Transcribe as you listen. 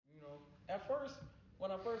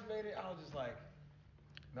when I first made it, I was just like,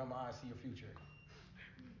 now my eyes see your future.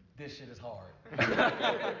 This shit is hard.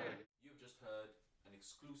 You've just heard an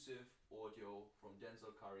exclusive audio from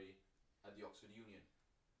Denzel Curry at the Oxford Union.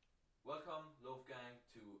 Welcome, Loaf Gang,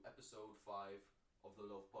 to episode 5 of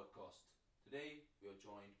the Loaf podcast. Today, we are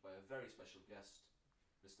joined by a very special guest,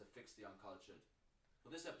 Mr. Fix the Uncultured.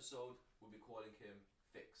 For this episode, we'll be calling him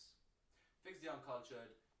Fix. Fix the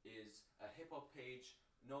Uncultured is a hip-hop page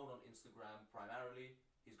known on Instagram primarily.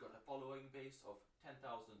 He's got a following base of 10,000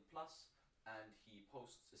 plus, and he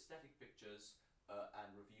posts aesthetic pictures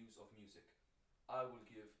and reviews of music. I will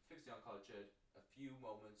give Fix the Uncultured a few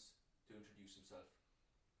moments to introduce himself.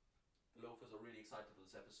 The Loafers are really excited for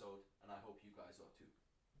this episode, and I hope you guys are too.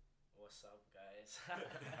 What's up, guys? Yeah,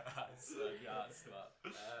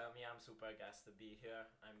 I'm super gassed to be here.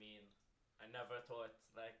 I mean, I never thought,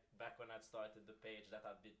 like, back when I'd started the page, that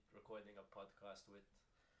I'd be recording a podcast with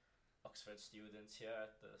Oxford students here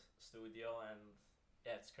at the studio, and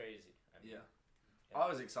yeah, it's crazy. I mean, I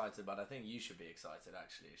was excited, but I think you should be excited,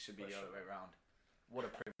 actually. It should be the other way around. What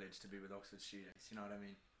a privilege to be with Oxford students, you know what I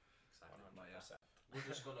mean? Exactly. 100%. We're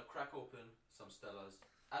just going to crack open some Stellas,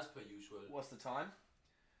 as per usual. What's the time?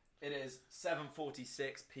 It is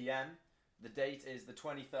 7:46 p.m. The date is the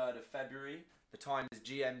 23rd of February. The time is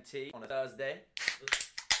GMT on a Thursday.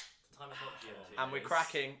 The time is not GMT. And we're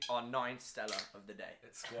cracking our 9th Stella of the day.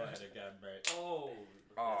 It's squirted again, mate. Oh,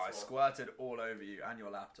 I squirted all over you and your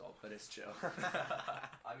laptop, but it's chill.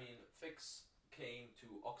 I mean, Fix came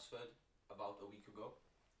to Oxford about a week ago.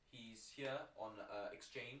 He's here on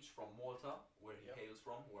exchange from Malta, where he hails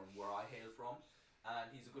from, where I hail from,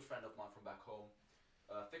 and he's a good friend of mine from back home.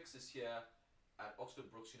 Fix is here at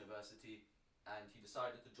Oxford Brookes University, and he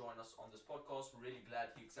decided to join us on this podcast. We're really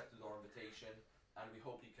glad he accepted our invitation, and we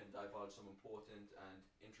hope he can divulge some important and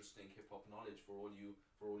interesting hip-hop knowledge for all you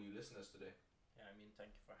listeners today. Yeah, I mean,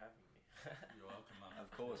 thank you for having me. You're welcome, man.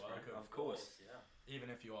 Of course, bro. Welcome. Of course. Yeah.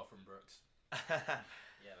 Even if you are from Brookes.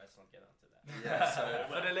 Yeah, let's not get onto that. Yeah, so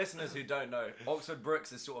for the listeners who don't know, Oxford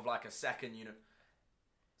Brookes is sort of like a second's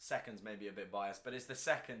maybe a bit biased, but it's the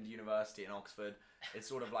second university in Oxford. It's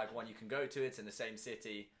sort of like one you can go to. It's in the same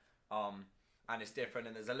city, and it's different.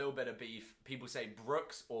 And there's a little bit of beef. People say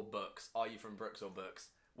Brookes or Books. Are you from Brookes or Books?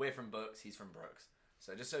 We're from Books. He's from Brookes.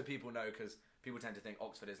 So just so people know, because people tend to think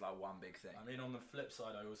Oxford is like one big thing. I mean, on the flip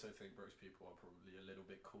side, I also think Brookes people are probably a little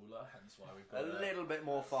bit cooler, hence why we've A got little bit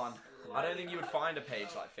more fun. I don't think you would find a page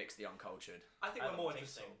like Fix the Uncultured. I think we're more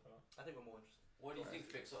interesting. So. I think we're more interesting. What do you think,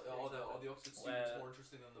 Fix? Are the Oxford students more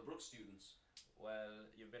interesting than the Brookes students? Well,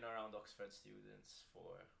 you've been around Oxford students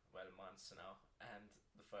for, months now, and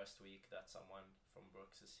the first week that someone from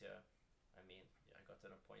Brookes is here, I mean, I got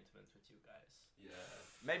an appointment with you guys. Yeah.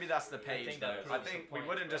 Maybe that's the page, think though. that I proves think the we point,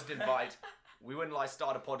 wouldn't bro. just invite... We wouldn't like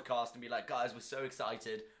start a podcast and be like, guys, we're so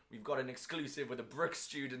excited. We've got an exclusive with a Brookes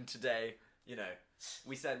student today. You know,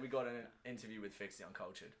 we said we got an interview with Fix the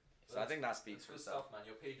Uncultured. So I think that speaks for good itself. stuff, man.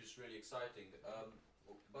 Your page is really exciting.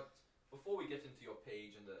 But before we get into your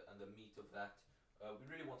page and the meat of that, we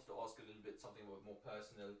really wanted to ask a little bit something about more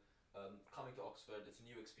personal. Coming to Oxford, it's a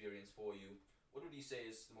new experience for you. What would you say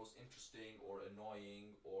is the most interesting or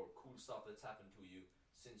annoying or cool stuff that's happened to you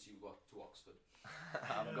since you got to Oxford?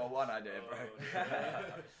 I've got one idea, bro.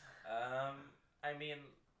 I mean,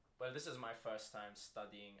 well, this is my first time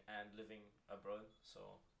studying and living abroad,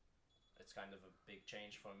 so it's kind of a big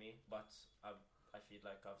change for me, but I feel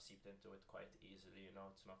like I've seeped into it quite easily, you know,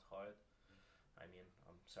 it's not hard. I mean,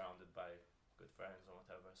 I'm surrounded by good friends and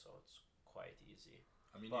whatever, so it's quite easy.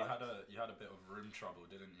 I mean, But- you had a bit of room trouble,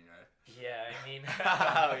 didn't you? Yeah, I mean...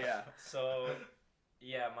 Oh, yeah. So,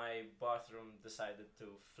 yeah, my bathroom decided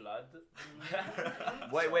to flood.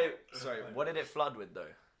 Wait. Sorry, what did it flood with,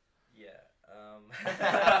 though? Yeah,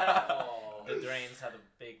 the drains had a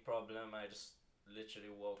big problem. I just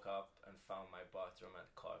literally woke up and found my bathroom and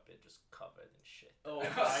carpet just covered in shit. Oh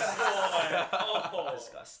my god! Oh.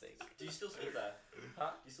 Disgusting. Do you still sleep there?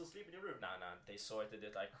 Huh? Do you still sleep in your room? No, they sorted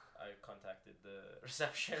it. I contacted the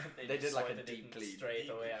reception. They just did like a sorted deep it clean. straight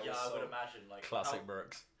away. I would imagine. Like Classic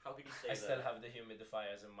Brookes. How could you stay I there? still have the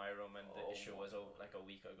humidifiers in my room, and the Oh issue my was over God. like a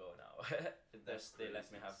week ago now. That's They let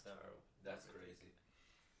crazy. me have them. That's crazy.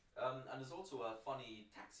 And there's also a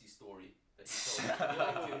funny taxi story that you told. Would you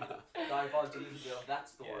like to divulge a little bit of that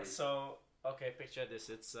story? Yeah, so okay, picture this.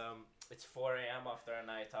 It's 4 a.m. after a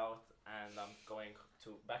night out, and I'm going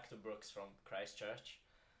back to Brookes from Christchurch,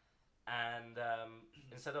 and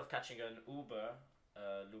instead of catching an Uber,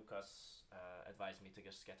 Lucas advised me to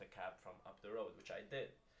just get a cab from up the road, which I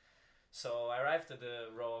did. So I arrived at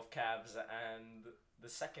the row of cabs, and the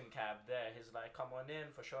second cab there, he's like, "Come on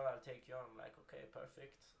in, for sure, I'll take you on." I'm like, "Okay,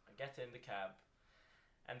 perfect." I get in the cab.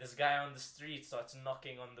 And this guy on the street starts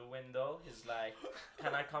knocking on the window. He's like,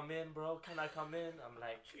 "Can I come in, bro? Can I come in?" I'm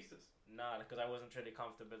like, Jesus. nah, because I wasn't really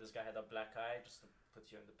comfortable. This guy had a black eye, just to put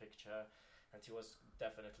you in the picture. And he was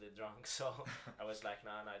definitely drunk. So I was like,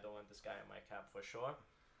 nah, I don't want this guy in my cab for sure.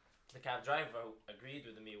 The cab driver who agreed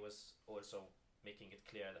with me was also making it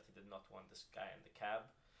clear that he did not want this guy in the cab.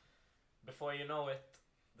 Before you know it,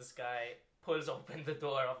 this guy pulls open the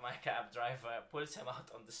door of my cab driver, pulls him out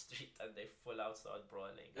on the street, and they full out start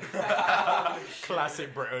brawling.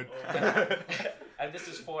 Classic Britain. And this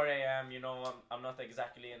is 4 a.m. You know, I'm not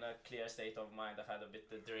exactly in a clear state of mind. I've had a bit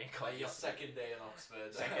to drink. Like your second day in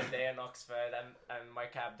Oxford. Second day in Oxford, and my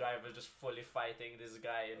cab driver just fully fighting this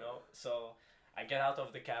guy, you know. So I get out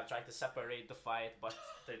of the cab, trying to separate the fight, but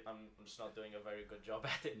I'm just not doing a very good job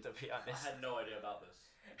at it, to be I honest. had no idea about this.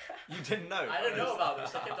 You didn't know. I didn't know about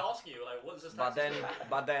this. I kept asking you, like, what's this But taxi?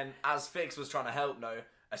 then, as Fix was trying to help,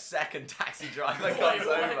 a second taxi driver Wait, comes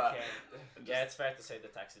what? over. Okay. Yeah, it's fair to say the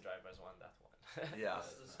taxi driver has won that one. Yeah.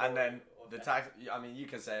 This is And then story of the that. taxi, I mean, you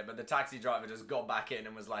can say it, but the taxi driver just got back in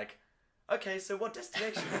and was like, "Okay, so what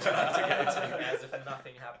destination would you like to go to?" As if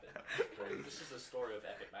nothing happened. This is a story of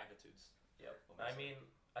epic magnitudes. Yep. What I am mean,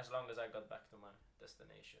 as long as I got back to my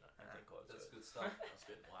destination, I think all That's good. good stuff. That's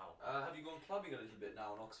good. Wow. Have you gone clubbing a little bit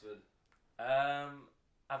now in Oxford?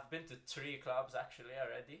 I've been to 3 clubs actually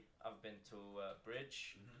already. I've been to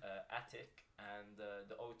Bridge, Attic, and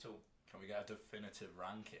the O2. Can we get a definitive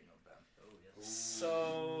ranking of them? Oh yes.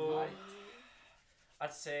 So Right.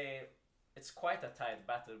 I'd say it's quite a tight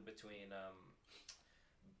battle between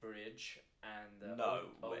Bridge and No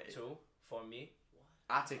way. O2 for me.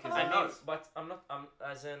 Attic is I a mean, no. but I'm not.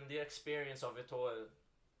 As in the experience of it all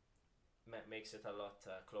makes it a lot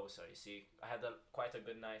closer. You see, I had quite a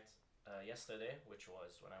good night yesterday, which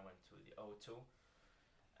was when I went to the O2,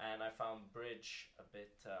 and I found Bridge a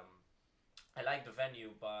bit. I like the venue,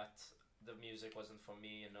 but the music wasn't for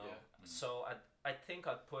me, you know. Yeah. So I think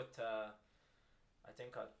I'd put the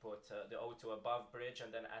O2 above Bridge,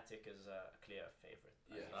 and then Attic is a clear favorite.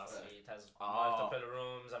 Yeah, I fair. think it has Oh. multiple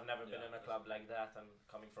rooms. I've never been Yeah. in a club like that, and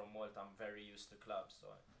coming from Malta, I'm very used to clubs. So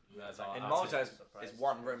There's In our In Attic. Malta, it's Surprised.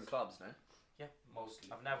 one room clubs, no? yeah,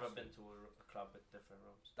 Mostly. I've never been to a club with different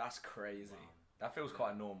rooms. That's crazy. That feels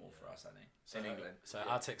quite normal for us, I think, in England. So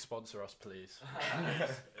Yeah. Attic, sponsor us, please.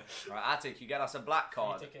 Right, Attic, you get us a black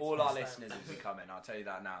card. Free tickets All next our time. listeners will be coming. I'll tell you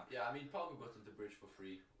that now. Yeah, I mean, Parker got into Bridge for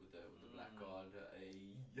free with the black card.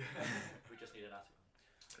 We just need an attic.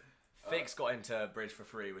 Fix got into Bridge for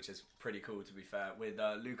free, which is pretty cool, to be fair, with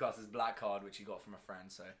Lucas's black card, which he got from a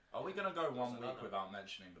friend. So Are we gonna go 1 So week no. without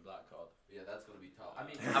mentioning the black card? Yeah, that's gonna be tough. I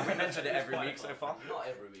mean, have we mentioned it every Quite week so fun. far? Not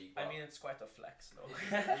every week. I but mean, it's quite a flex, though.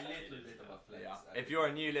 it's a little bit of a flex. Yeah. I If think. you're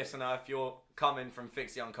a new listener, if you're coming from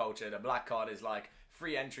Fix the Uncultured, a black card is like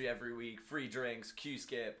free entry every week, free drinks, queue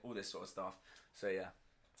skip, all this sort of stuff. So yeah,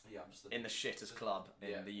 Yeah, I'm just in the shittest club in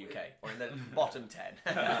Yeah. the UK, or in the bottom 10.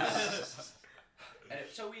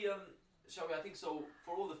 Shall we? I think so.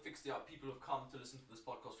 For all the Fix the people who've come to listen to this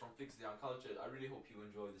podcast from Fix the Uncultured, I really hope you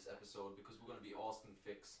enjoy this episode because we're going to be asking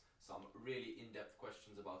Fix some really in-depth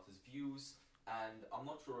questions about his views. And I'm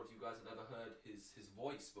not sure if you guys have ever heard his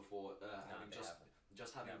voice before, having they just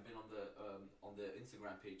haven't. having Yeah. been on the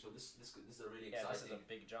Instagram page. So this is a really Yeah, this is exciting. a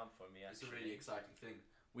big jump for me. It's a Actually, really exciting thing.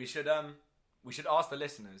 we should ask the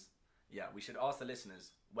listeners. Yeah, we should ask the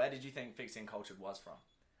listeners. Where did you think Fix the Uncultured was from?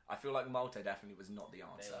 I feel like Malta definitely was not the They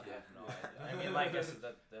answer. will have no idea. I mean, my guess is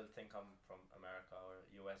that they'll think I'm from America or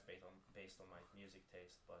US based on my music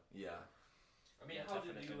taste, but Yeah. I mean, yeah, how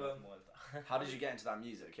did definitely you not Malta. How did you get into that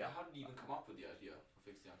music? Yeah. how did you even come up with the idea for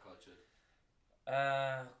Fix the Uncultured?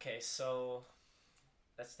 Okay, so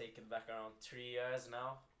let's take it back around 3 years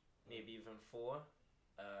now, maybe even 4.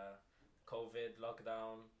 COVID,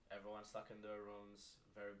 lockdown, everyone stuck in their rooms,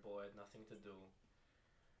 very bored, nothing to do.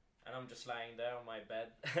 And I'm just lying there on my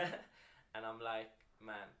bed, and I'm like,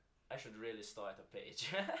 man, I should really start a page.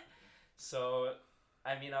 So,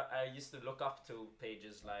 I mean, I used to look up to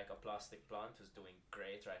pages like A Plastic Plant, who's doing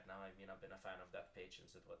great right now. I mean, I've been a fan of that page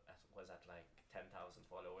since it was at like 10,000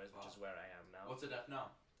 followers, which Wow. is where I am now. What's it at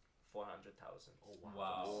now? 400,000. Oh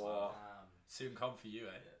Wow. Whoa. Soon come for you,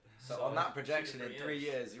 eh? So, So, on that projection, 2 to in 3 3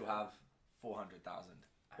 years, you'll have 400,000.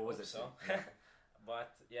 I Or was hope it so? soon? Yeah.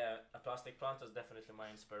 But yeah, A Plastic Plant was definitely my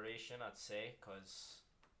inspiration, I'd say, because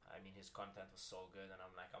I mean his content was so good, and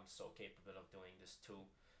I'm like, I'm so capable of doing this too,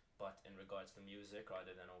 but in regards to music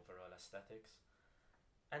rather than overall aesthetics.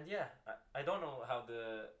 And yeah, I don't know how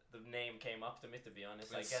the name came up to me, to be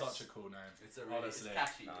honest. It's I guess such a cool name. It's a really Honestly. it's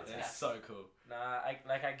catchy. No, it's It's catchy. so cool. I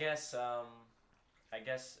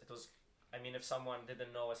guess it was I mean, if someone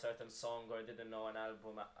didn't know a certain song or didn't know an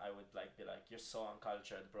album, I would like be like, "You're so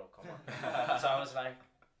uncultured, bro. Come on." So I was like,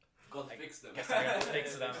 Gotta fix them. guess I got to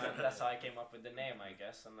fix them, and that's how I came up with the name, I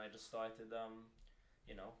guess. And I just started,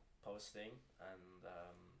 posting and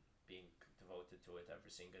being devoted to it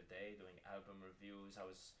every single day, doing album reviews. I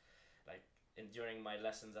was like, during my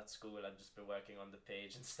lessons at school, I'd just be working on the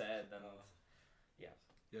page instead, and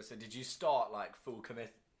Yeah. So did you start like full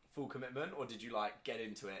commitment, or did you like get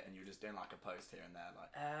into it and you were just doing like a post here and there,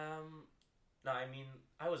 like? No, I mean,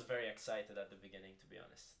 I was very excited at the beginning, to be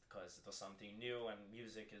honest, because it was something new, and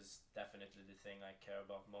music is definitely the thing I care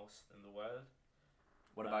about most in the world.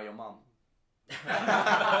 What about your mum?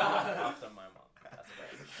 After my mom. That's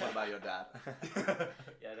about it. What about your dad?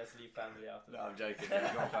 Yeah, let's leave family out of No, I'm that. joking.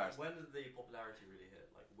 Yeah, go on first. When did the popularity really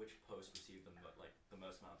hit? Like, which post received the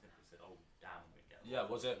most amount of interest? Said, "Oh, damn, we get." Yeah,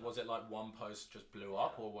 was it like one post just blew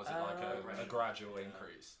up, or was it like a gradual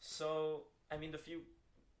increase? So, I mean, the few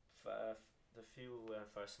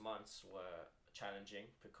first months were challenging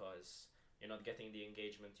because you're not getting the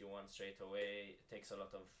engagement you want straight away. It takes a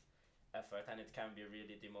lot of effort, and it can be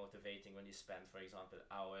really demotivating when you spend, for example,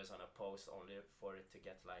 hours on a post only for it to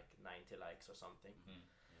get like 90 likes or something.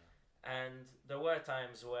 And there were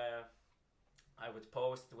times where I would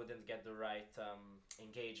post, wouldn't get the right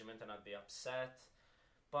engagement, and I'd be upset.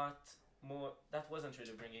 But that wasn't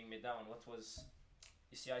really bringing me down.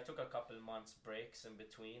 You see, I took a couple months breaks in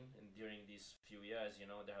between, and during these few years,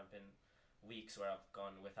 there have been weeks where I've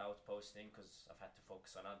gone without posting because I've had to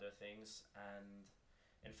focus on other things. And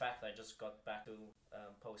in fact, I just got back to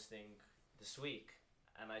posting this week,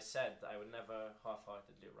 and I said I would never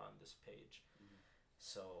half-heartedly run this page.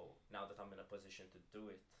 So now that I'm in a position to do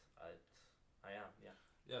it, I am, yeah.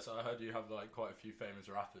 Yeah, so I heard you have like quite a few famous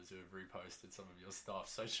rappers who have reposted some of your stuff.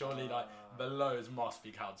 So surely like the lows must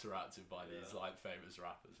be counteracted by these like famous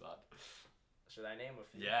rappers, man. Should I name a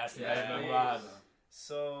few? Yes, Yeah. name them, man.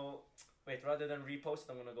 So, wait, rather than repost,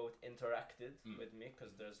 I'm gonna go with interacted with me,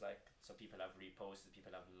 because there's so people have reposted,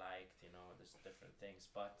 people have liked, there's different things.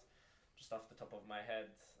 But just off the top of my head,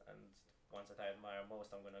 and ones that I admire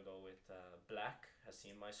most, I'm gonna go with Black has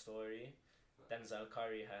seen my story. Denzel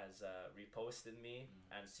Curry has reposted me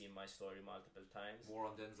and seen my story multiple times. More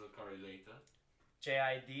on Denzel Curry later.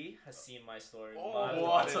 JID has seen my story What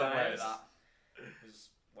multiple a way times. that. Who's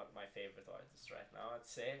one of my favorite artists right now, I'd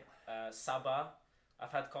say. Saba,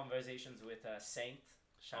 I've had conversations with Saint,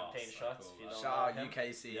 Champagne so Shots. cool, If you man. don't Shout know out him.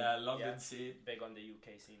 UK scene. Yeah, London Yeah. scene. Big on the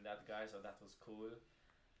UK scene, that guy, so that was cool.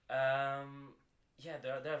 Yeah,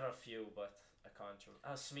 there are a few, but I can't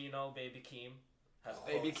remember. Smino, Baby Keem.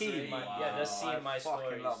 Baby Keem. Yeah, they've seen my I fucking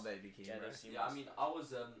stories. love Baby Keem. Yeah, bro. they've seen Yeah, I my mean, I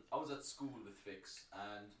was at school with Fix,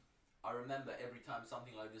 and I remember every time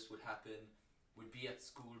something like this would happen, we'd be at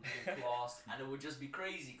school, be in class, and it would just be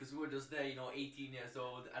crazy because we were just there, 18 years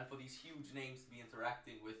old, and for these huge names to be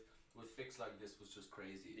interacting with Fix like this was just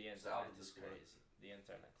crazy. The Just out internet of is this world. crazy. The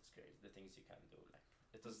internet is crazy. The things you can do,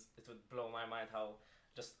 it would blow my mind how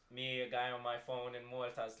just me, a guy on my phone in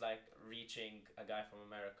Malta, is reaching a guy from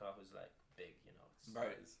America who's big, It's, Bro,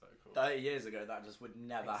 It's so cool. 30 years ago, that just would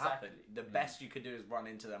never happen. Exactly. The best you could do is run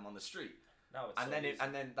into them on the street. now it's And so then easy.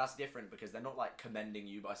 and then that's different because they're not commending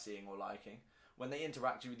you by seeing or liking. When they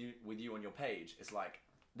interact with you on your page, it's like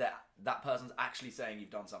that person's actually saying you've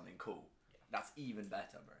done something cool. That's even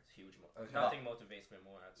better, bro. It's huge. Okay. Nothing motivates me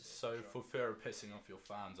more. I'd say, So for for fear of pissing off your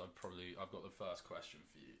fans, I've got the first question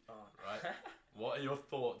for you. sure. Right? What are your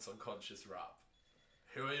thoughts on conscious rap?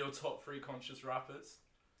 Who are your top 3 conscious rappers?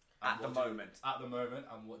 At the what do you- moment. At the moment,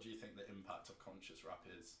 and what do you think the impact of conscious rap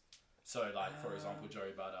is? So, for example,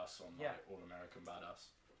 Joey Badass on yeah. All American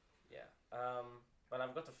Badass. Yeah. Well,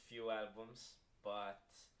 I've got a few albums, but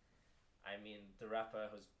I mean, the rapper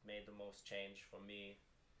who's made the most change for me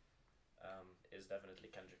is definitely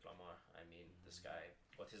Kendrick Lamar. I mean, this guy,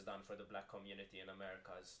 what he's done for the black community in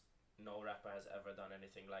America is no rapper has ever done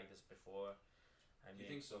anything like this before. I Do mean,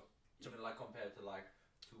 you think so? Even compared to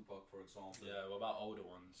Tupac, for example. Yeah, what about older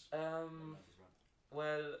ones?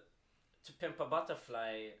 well, To Pimp a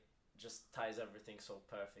Butterfly just ties everything so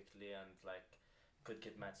perfectly, and Good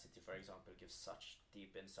Kid, Mad City, for example, gives such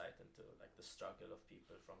deep insight into the struggle of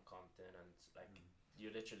people from Compton, and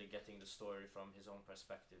you're literally getting the story from his own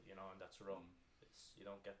perspective, and that's raw. It's you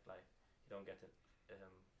don't get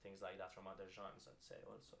things like that from other genres, I'd say.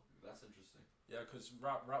 Also, That's interesting. Yeah, because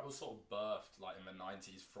rap was sort of birthed in the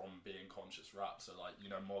 90s from being conscious rap. So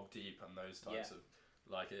Mobb Deep and those types of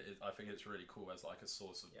I think it's really cool as a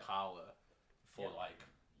source of power for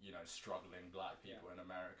struggling black people in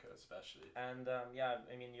America, especially. and I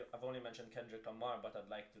mean, I've only mentioned Kendrick Lamar, but I'd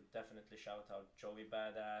like to definitely shout out Joey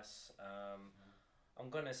Badass. I'm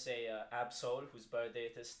gonna say Absol, whose birthday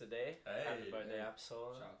it is today. Happy birthday,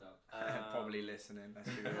 Absol. Shout out. Probably listening. Let's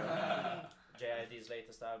be real. JID's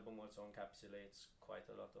latest album also encapsulates quite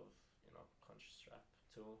a lot of, you know, conscious rap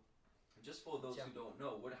too. Just for those who don't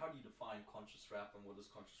know, how do you define conscious rap, and what does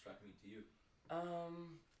conscious rap mean to you?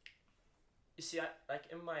 You see, like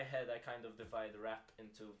in my head, I kind of divide rap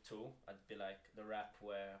into two. I'd be like the rap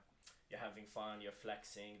where you're having fun, you're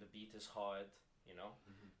flexing, the beat is hard, you know.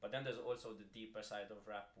 But then there's also the deeper side of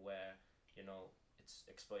rap where, you know, it's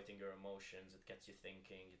exploiting your emotions, it gets you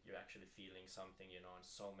thinking, you're actually feeling something, you know. And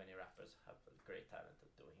so many rappers have a great talent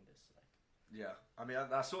at doing this. Like. Yeah, I mean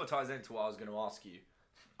that sort of ties into what I was going to ask you.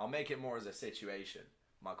 I'll make it more as a situation,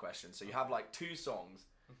 my question. So you have like two songs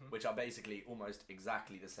which are basically almost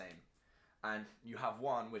exactly the same. And you have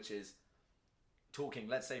one which is talking,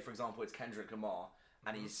 let's say for example it's Kendrick Lamar,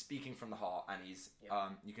 and he's speaking from the heart, and he's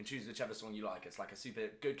you can choose whichever song you like. It's like a super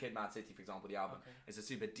Good Kid, Mad City, for example, the album. It's a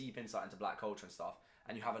super deep insight into black culture and stuff.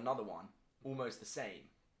 And you have another one, almost the same,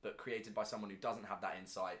 but created by someone who doesn't have that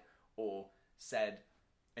insight, or said,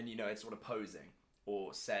 and you know, it's sort of posing,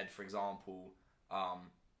 or said, for example,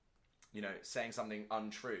 you know, saying something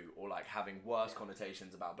untrue, or like having worse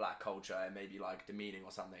connotations about black culture and maybe like demeaning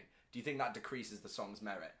or something. Do you think that decreases the song's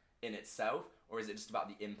merit in itself, or is it just about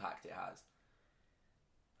the impact it has?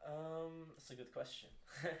 That's a good question.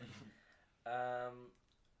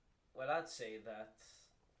 Well, I'd say that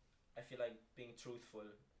I feel like being truthful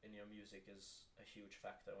in your music is a huge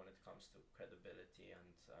factor when it comes to credibility and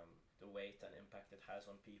the weight and impact it has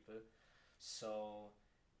on people. So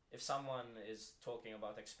if someone is talking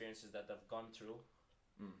about experiences that they've gone through,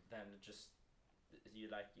 then just you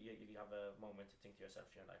have a moment to think to yourself,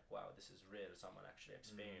 you're like, wow, this is real, someone actually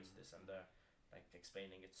experienced this, and they're like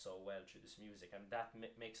explaining it so well through this music, and that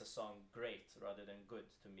makes a song great rather than good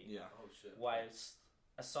to me. Yeah. Oh shit. Whilst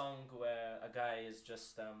a song where a guy is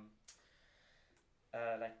just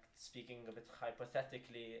like speaking a bit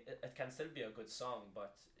hypothetically, it can still be a good song,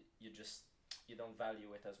 but you don't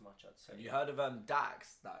value it as much, I'd say. Have you heard of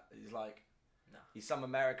Dax? That he's like, no. He's some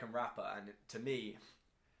American rapper, and to me,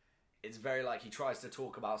 it's very like he tries to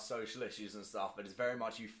talk about social issues and stuff, but it's very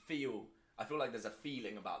much I feel like there's a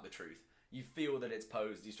feeling about the truth. You feel that it's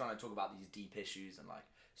posed. He's trying to talk about these deep issues and like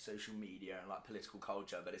social media and like political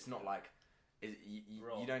culture, but it's not like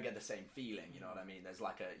you don't get the same feeling. You know what I mean? There's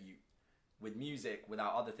like with music,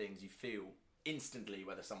 without other things, you feel instantly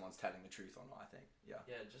whether someone's telling the truth or not. I think. Yeah.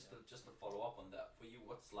 Yeah. Just to follow up on that, for you,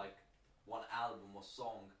 what's like one album or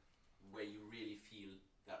song where you really feel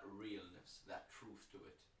that realness, that truth to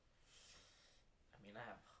it? I mean, I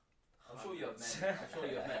have. I'm sure you have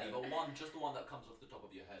many. But just the one that comes off the top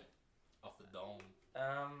of your head. Off the dome.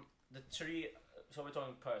 The three. So we're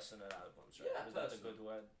talking personal albums, right? Yeah, Is that a good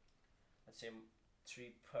word? I'd say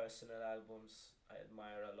three personal albums I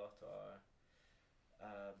admire a lot are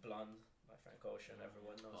Blonde by Frank Ocean.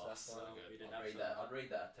 Everyone knows that so one. good. I'd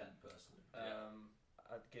rate that 10 personally.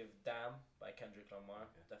 I'd give Damn by Kendrick Lamar,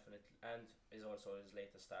 definitely, and is also his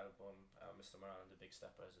latest album, Mr. Morale and the Big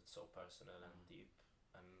Steppers. It's so personal and deep,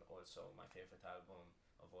 and also my favorite album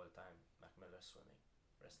of all time, Mac Miller's Swimming.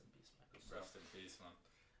 Rest in peace, Mac. Rest in peace, man.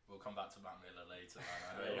 We'll come back to Mac Miller later, man.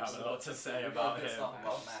 I know you have a lot to say about him.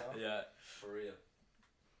 Yeah, for real.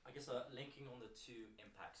 I guess linking on the two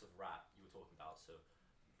impacts of rap you were talking about. So,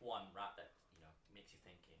 one, rap that makes you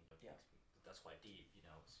thinking. That's quite deep.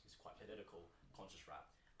 It's quite political, conscious rap.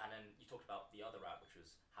 And then you talked about the other rap, which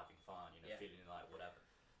was having fun. Feeling like whatever.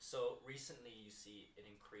 So recently, you see an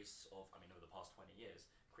increase of, over the past 20 years,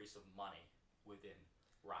 increase of money within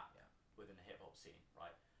rap, within the hip hop scene,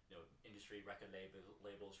 right? Industry record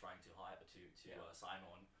labels trying to sign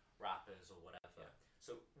on rappers or whatever.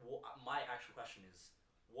 So my actual question is,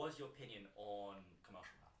 what is your opinion on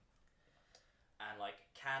commercial rap? And like,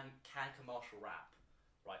 can commercial rap,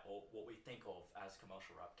 right, or what we think of as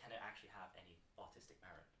commercial rap, can it actually have any artistic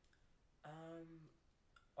merit?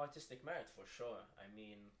 Artistic merit for sure. I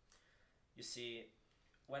mean, you see,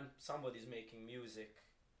 when somebody's making music,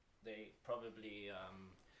 they probably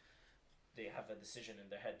they have a decision in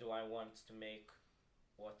their head. Do I want to make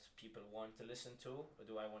what people want to listen to, or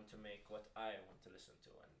do I want to make what I want to listen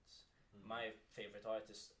to? And my favorite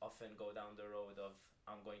artists often go down the road of,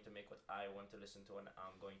 I'm going to make what I want to listen to, and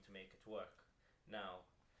I'm going to make it work. Now,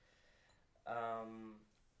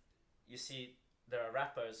 you see, there are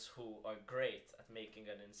rappers who are great at making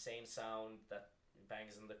an insane sound that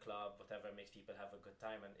bangs in the club, whatever, makes people have a good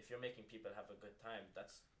time. And if you're making people have a good time,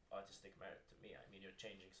 that's artistic merit to me. I mean, you're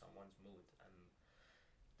changing someone's mood, and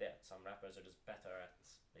some rappers are just better at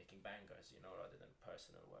making bangers, rather than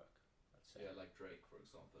personal work. Yeah, like Drake, for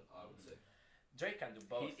example, I would say. Drake can do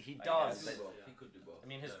both. He I does, guess. but- He could do both. I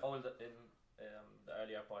mean, his Yeah. old in the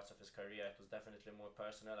earlier parts of his career, it was definitely more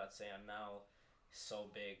personal, I'd say, and now he's so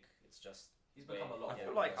big, it's just. He's become a lot. I feel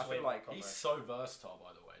more like- I commercial. feel like He's so versatile,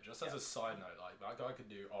 by the way. Just as Yeah. a side note, like that guy could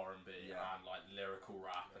do R&B Yeah. and like lyrical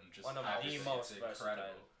rap and just One of house. the It's most incredible.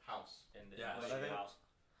 versatile house. in the Yeah, industry. I think- House.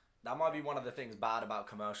 That might be one of the things bad about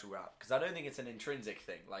commercial rap, because I don't think it's an intrinsic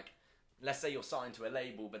thing. Like, let's say you're signed to a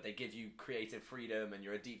label, but they give you creative freedom and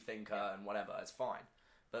you're a deep thinker and whatever, it's fine.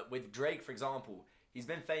 But with Drake, for example, he's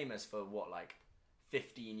been famous for what, like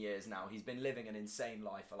 15 years now. He's been living an insane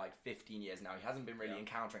life for like 15 years now. He hasn't been really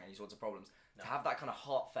encountering any sorts of problems. No. To have that kind of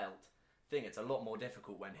heartfelt thing, it's a lot more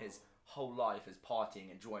difficult when his whole life is partying,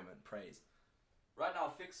 enjoyment, praise. Right now,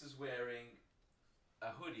 Fix is wearing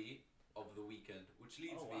a hoodie of The Weeknd, which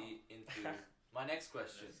leads Oh, wow. me into my next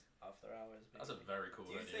question. After hours. That's a very cool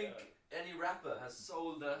Do you idea. think any rapper has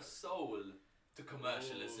sold their soul to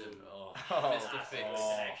commercialism? Oh. Mr. Fix.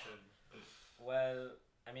 Well,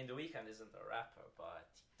 I mean, The Weeknd isn't a rapper, but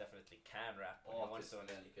he definitely can rap. And he wants Artist,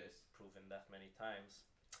 to in any case. proven that many times.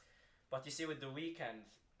 But you see, with The Weeknd,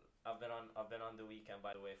 I've been on The Weeknd,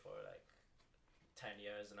 by the way, for like 10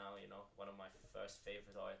 years now. You know, one of my first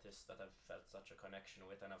favorite artists that I've felt such a connection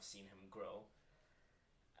with, and I've seen him grow.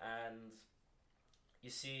 And you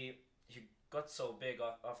see, he got so big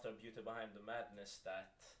after Beauty Behind the Madness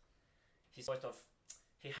that he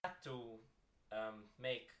had to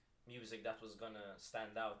make music that was gonna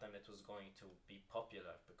stand out and it was going to be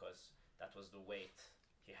popular, because that was the weight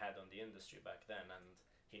he had on the industry back then, and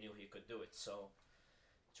he knew he could do it. So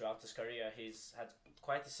throughout his career, he's had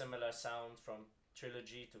quite a similar sound, from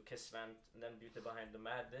Trilogy to Kissland, and then Beauty Behind the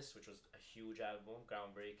Madness, which was a huge album,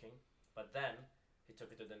 groundbreaking. But then he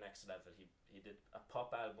took it to the next level. He did a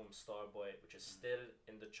pop album, Starboy, which is still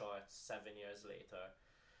in the charts 7 years later.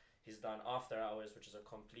 He's done After Hours, which is a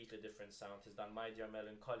completely different sound. He's done My Dear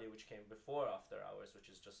Melancholy, which came before After Hours, which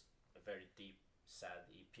is just a very deep, sad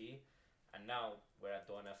EP. And now we're at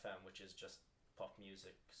Dawn FM, which is just pop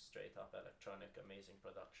music, straight up electronic, amazing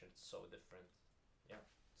production. It's so different. Yeah,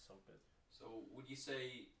 so good. So would you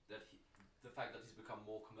say that the fact that he's become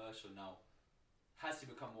more commercial now, has he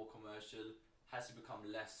become more commercial? Has he become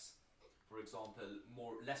less, for example,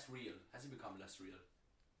 less real? Has he become less real?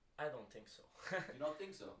 I don't think so. You don't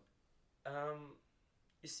think so?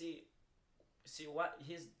 You see what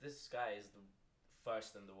this guy is the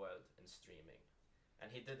first in the world in streaming, and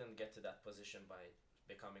he didn't get to that position by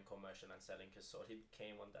becoming commercial and selling his soul. He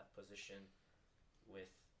came on that position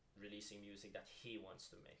with releasing music that he wants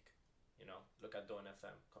to make. You know, look at Dawn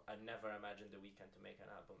FM. I never imagined The Weeknd to make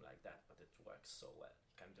an album like that, but it works so well.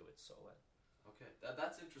 He can do it so well. Okay,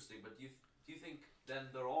 that's interesting. But do you think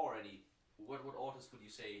then there are any? What artists would you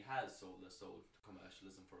say has sold their soul to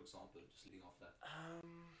commercialism, for example? Just leading off that.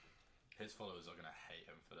 His followers are gonna hate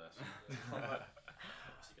him for this.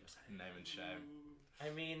 What's he gonna say? Name and shame. I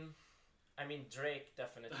mean, Drake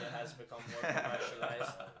definitely has become more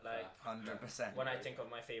commercialized. Like, 100%. when I think of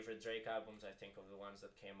my favorite Drake albums, I think of the ones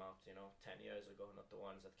that came out, 10 years ago, not the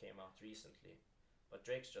ones that came out recently. But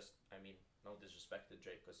Drake's just, no disrespect to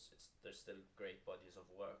Drake, because there's still great bodies of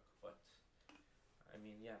work. But,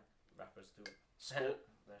 yeah, rappers do sell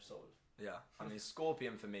their soul. Yeah,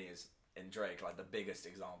 Scorpion for me is, in Drake, like the biggest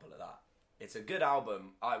example of that. It's a good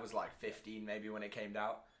album. I was like 15 maybe when it came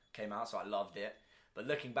out, so I loved it. But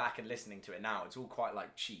looking back and listening to it now, it's all quite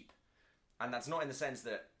like cheap. And that's not in the sense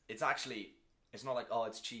that it's not like, oh,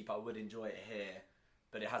 it's cheap, I would enjoy it here,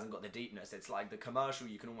 but it hasn't got the deepness. It's like the commercial,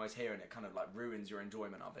 you can almost hear, and it kind of like ruins your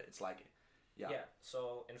enjoyment of it. It's like, yeah.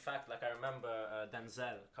 So in fact, like, I remember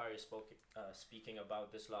Denzel Curry speaking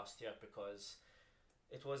about this last year, because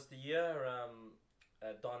it was the year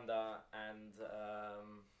Donda and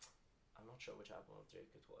I'm not sure which album of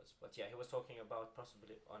Drake it was, but yeah, he was talking about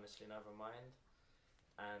possibly Honestly Nevermind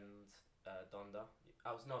and Donda.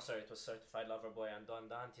 It was Certified Lover Boy and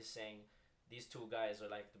Donda, and he's saying these two guys are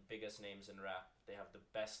like the biggest names in rap. They have the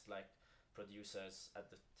best like producers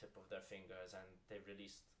at the tip of their fingers, and they've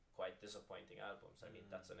released quite disappointing albums. I mean,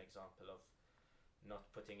 that's an example of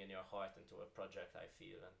not putting in your heart into a project, I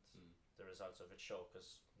feel, and the results of it show,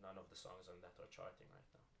 because none of the songs on that are charting right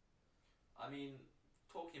now.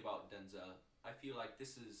 Talking about Denzel, I feel like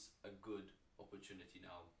this is a good opportunity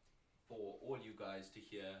now for all you guys to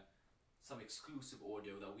hear some exclusive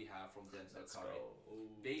audio that we have from Denzel Curry.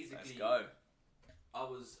 Basically, Let's go. I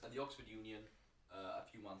was at the Oxford Union a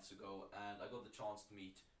few months ago, and I got the chance to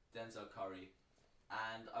meet Denzel Curry,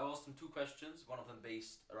 and I asked him two questions, one of them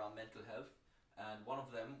based around mental health, and one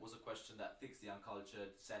of them was a question that Fix the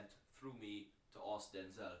Uncultured sent through me to ask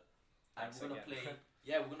Denzel. And Thanks we're gonna again.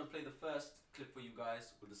 play we're gonna play the first clip for you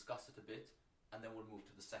guys. We'll discuss it a bit, and then we'll move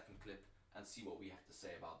to the second clip and see what we have to say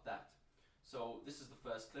about that. So this is the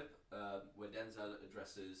first clip where Denzel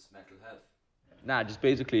addresses mental health. Nah, just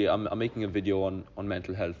basically, I'm making a video on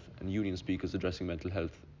mental health and union speakers addressing mental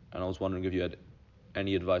health, and I was wondering if you had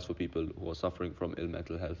any advice for people who are suffering from ill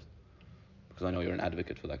mental health, because I know you're an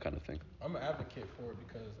advocate for that kind of thing. I'm an advocate for it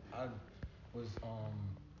because I was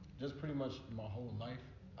just pretty much my whole life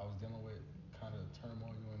I was dealing with kind of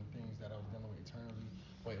turmoil and things that I was dealing with internally,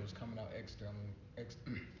 but it was coming out externally. Excuse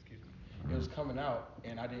me. It was coming out,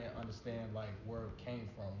 and I didn't understand like where it came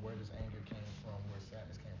from, where this anger came from, where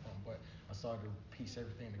sadness came from. But I started to piece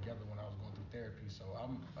everything together when I was going through therapy. So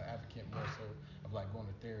I'm an advocate more so of like going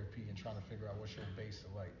to therapy and trying to figure out what's your base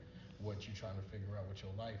of like what you're trying to figure out with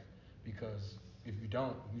your life. Because if you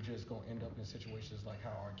don't, you just gonna end up in situations like how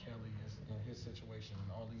R. Kelly is in his situation, and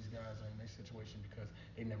all these guys are in their situation because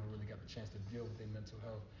they never really got the chance to deal with their mental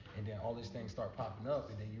health. And then all these things start popping up,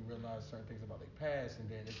 and then you realize certain things about their past, and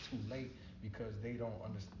then it's too late because they didn't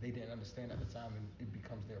understand at the time, and it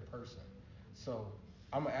becomes their person. So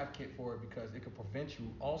I'm an advocate for it because it could prevent you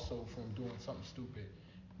also from doing something stupid,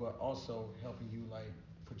 but also helping you like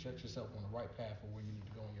project yourself on the right path of where you need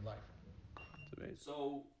to go in your life.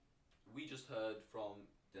 So we just heard from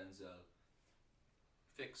Denzel.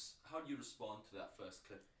 Fix, how do you respond to that first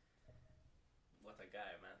clip? What a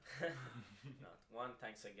guy, man.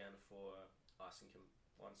 Thanks again for asking him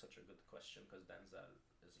such a good question, because Denzel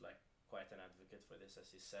is like quite an advocate for this, as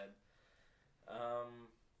he said.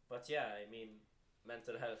 But yeah, I mean,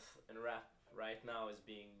 mental health in rap right now is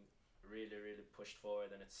being really, really pushed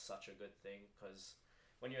forward, and it's such a good thing, because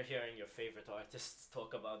when you're hearing your favorite artists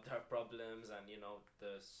talk about their problems and, you know,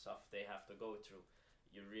 the stuff they have to go through,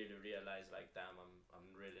 you really realize like, damn, I'm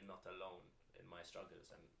really not alone in my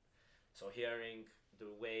struggles. And so hearing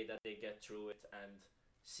the way that they get through it and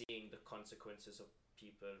seeing the consequences of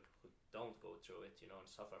people who don't go through it, you know, and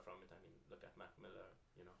suffer from it. I mean, look at Mac Miller,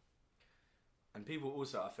 you know. And people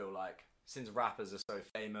also, I feel like, since rappers are so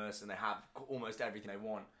famous and they have almost everything they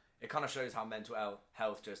want, it kind of shows how mental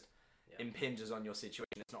health just impinges on your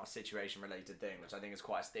situation. It's not a situation related thing, which I think is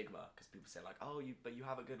quite a stigma, because people say like, oh, but you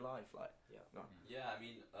have a good life, like. Yeah, I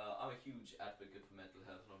mean, I'm a huge advocate for mental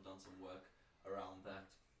health, and I've done some work around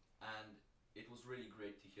that, and it was really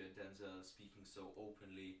great to hear Denzel speaking so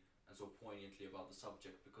openly and so poignantly about the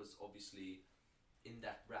subject, because obviously in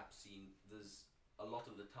that rap scene there's a lot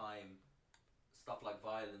of the time stuff like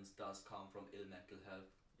violence does come from ill mental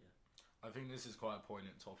health. I think this is quite a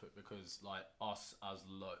poignant topic because, like, us as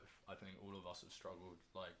Loaf, I think all of us have struggled,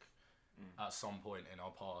 like, at some point in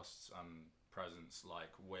our pasts and presents,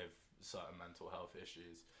 like, with certain mental health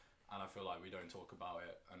issues. And I feel like we don't talk about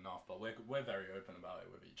it enough, but we're very open about it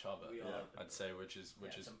with each other. We are. I'd say, which is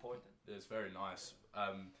important. It's very nice.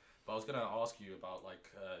 But I was gonna ask you about like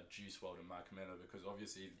Juice WRLD and Mac Miller, because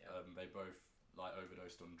obviously they both like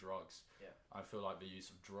overdosed on drugs. Yeah. I feel like the use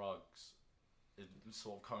of drugs, it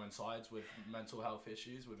sort of coincides with mental health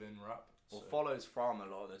issues within rap. Or follows from a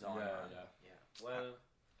lot of the time. Yeah. Well,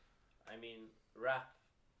 I mean, rap,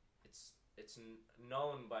 it's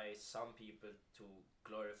known by some people to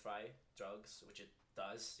glorify drugs, which it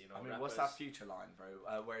does, you know. I mean, rappers. what's that Future line,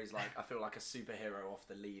 bro? Where he's like, I feel like a superhero off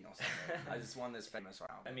the lean or something. It's one that's famous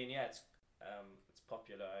around. I mean, yeah, it's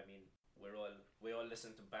popular. I mean, we all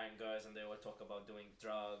listen to bangers and they all talk about doing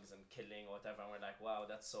drugs and killing or whatever, and we're like, wow,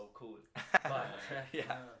 that's so cool. But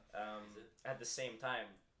at the same time,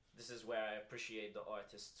 this is where I appreciate the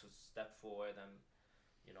artists who step forward and,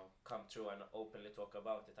 you know, come through and openly talk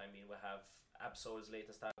about it. I mean, we have Absol's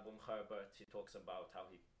latest album, Herbert. He talks about how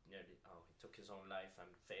he took his own life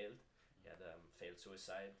and failed. He had failed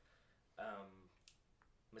suicide.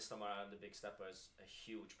 Mr. Mara and the Big Steppers, a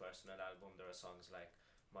huge personal album. There are songs like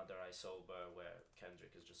Mother I Sober, where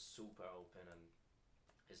Kendrick is just super open and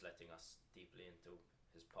is letting us deeply into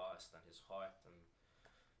his past and his heart. And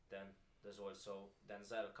then there's also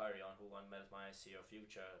Denzel Curry, on who on Melt My Eyes See Your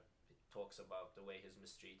Future. He talks about the way he's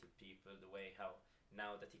mistreated people, the way how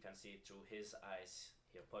now that he can see it through his eyes,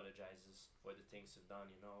 he apologizes for the things he's done,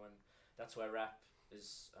 you know. And that's where rap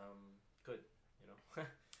is good, you know.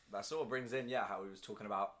 That sort of brings in, how he was talking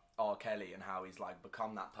about R. Kelly and how he's like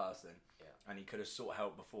become that person, and he could have sought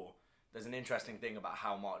help before. There's an interesting thing about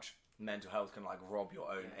how much mental health can like rob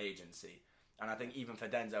your own agency. And I think even for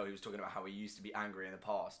Denzel, he was talking about how he used to be angry in the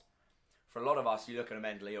past. For a lot of us, you look at a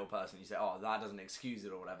mentally ill person, you say, oh, that doesn't excuse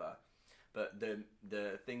it or whatever. But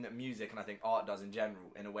the thing that music and I think art does in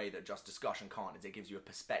general, in a way that just discussion can't, is it gives you a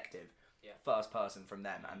perspective, first person from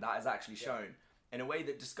them. And that is actually shown in a way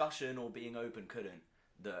that discussion or being open couldn't,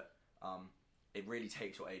 that it really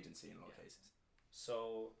takes your agency in a lot of cases.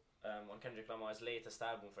 So on Kendrick Lamar's latest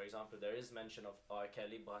album, for example, there is mention of R.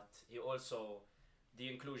 Kelly, but he also, the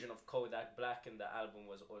inclusion of Kodak Black in the album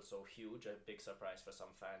was also huge, a big surprise for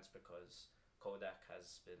some fans, because Kodak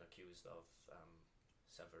has been accused of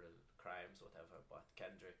several crimes, whatever. But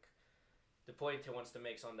Kendrick, the point he wants to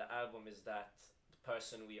make on the album is that the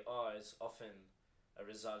person we are is often a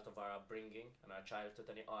result of our upbringing and our childhood.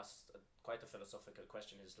 And he asked quite a philosophical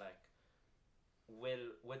question: is like,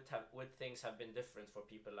 would things have been different for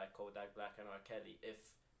people like Kodak Black and R. Kelly if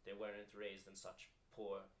they weren't raised in such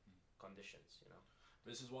poor conditions, you know?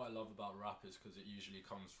 This is what I love about rappers, because it usually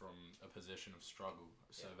comes from a position of struggle.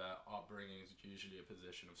 So their upbringing is usually a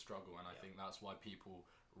position of struggle, and I think that's why people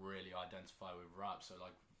really identify with rap. So,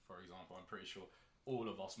 like, for example, I'm pretty sure all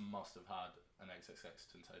of us must have had an XXX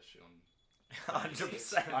Temptation.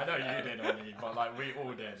 100%. I know you did, I mean, but like we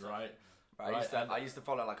all did, right? I used to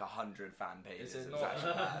follow like 100 fan pages. Is it It was not?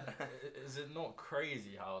 actually bad. Is it not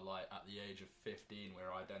crazy how, like, at the age of 15,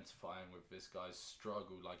 we're identifying with this guy's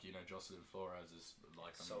struggle? Like, you know, Jocelyn Flores is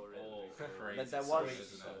like So real. crazy. But there story, was-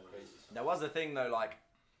 isn't it? There was a thing though, like,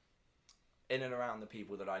 in and around the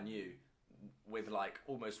people that I knew, with like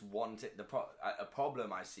almost wanted a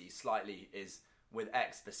problem I see slightly is with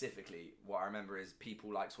X specifically. What I remember is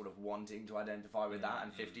people like sort of wanting to identify with that,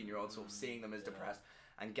 and 15-year-olds sort of seeing them as depressed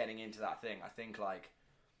and getting into that thing. I think like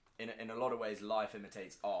in a lot of ways life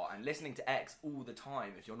imitates art, and listening to X all the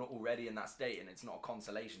time, if you're not already in that state and it's not a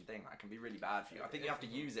consolation thing, that can be really bad for you. I think you have to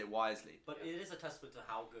use it wisely. But it is a testament to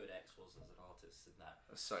how good X was as an artist in that.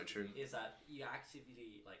 That's so true. Is that he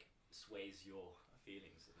actively like sways your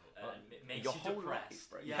feelings and it makes Your you whole depressed. life,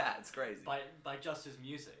 bro. Yeah, it's crazy. By just his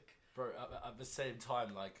music. Bro, at the same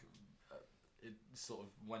time, like, it sort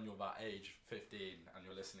of, when you're that age, 15, and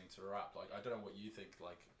you're listening to rap, like, I don't know what you think,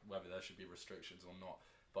 like, whether there should be restrictions or not,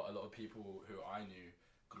 but a lot of people who I knew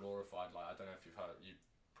glorified, like, I don't know if you've heard, you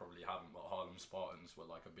probably haven't, but Harlem Spartans were,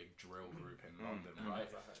 like, a big drill group in London, right?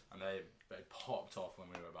 And they popped off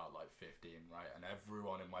when we were about, like, 15, right? And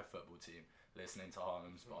everyone in my football team listening to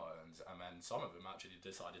Harlem Spartans, and then some of them actually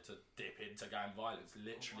decided to dip into gang violence,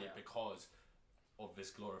 literally because of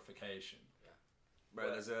this glorification.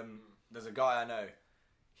 Bro, there's a guy I know.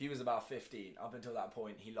 He was about 15. Up until that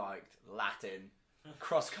point, he liked Latin,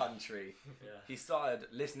 cross country. He started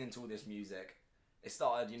listening to all this music. It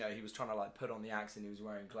started, you know, he was trying to like put on the accent. He was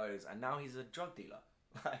wearing clothes, and now he's a drug dealer.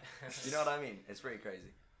 Like, you know what I mean? It's pretty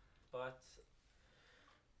crazy. But,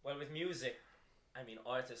 well, with music, I mean,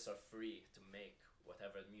 artists are free to make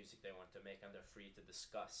whatever music they want to make, and they're free to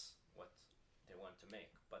discuss what they want to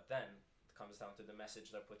make. But then it comes down to the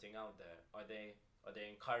message they're putting out there. Are they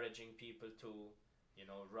encouraging people to, you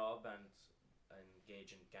know, rob and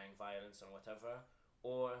engage in gang violence and whatever,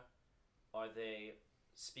 or are they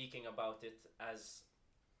speaking about it as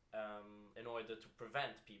in order to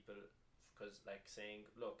prevent people, because like saying,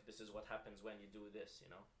 look, this is what happens when you do this,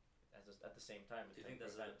 you know? At the same time, do you think there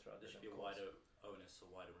should be a wider onus or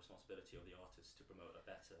wider responsibility of the artist to promote a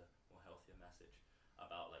better or healthier message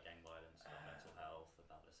about like gang violence, about mental health,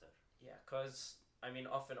 about etc.? Yeah, because I mean,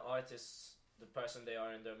 often artists, the person they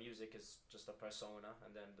are in their music is just a persona,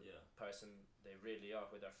 and then the person they really are,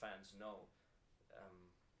 who their fans know,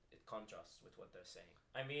 it contrasts with what they're saying.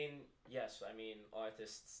 I mean, yes, I mean,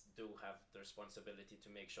 artists do have the responsibility to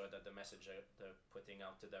make sure that the message they're putting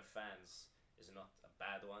out to their fans is not a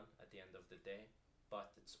bad one at the end of the day,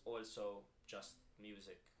 but it's also just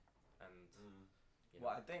music, and you know.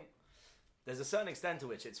 Well, I think there's a certain extent to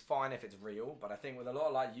which it's fine if it's real, but I think with a lot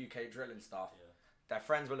of like UK drill and stuff, their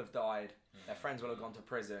friends will have died, their friends will have gone to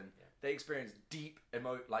prison. They experience deep they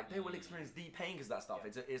will experience deep pain because that stuff.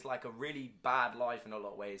 It's like a really bad life in a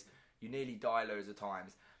lot of ways. You nearly die loads of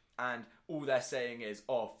times, and all they're saying is,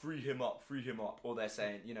 "Oh, free him up," or they're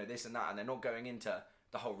saying, you know, this and that, and they're not going into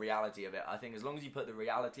the whole reality of it. I think as long as you put the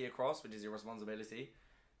reality across, which is your responsibility,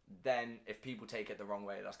 then if people take it the wrong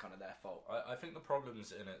way, that's kind of their fault. I think the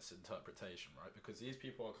problem's in its interpretation, right? Because these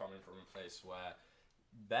people are coming from a place where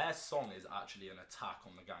their song is actually an attack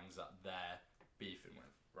on the gangs that they're beefing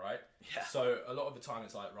with, right? Yeah. So a lot of the time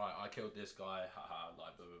it's like, right, I killed this guy, haha,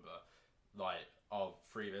 like blah blah blah, like, I'll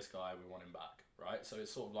free this guy, we want him back, right? So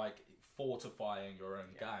it's sort of like fortifying your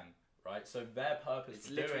own gang, right? So their purpose It's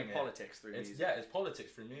for literally doing politics through music. Yeah, it's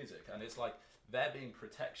politics through music, and it's like they're being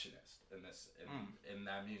protectionist in this in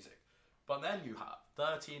their music. But then you have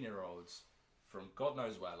 13-year-olds from God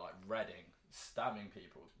knows where, like Reading, stabbing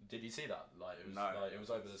people. Did you see that? Like it was like, it was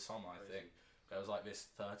over the summer, I think. There was like this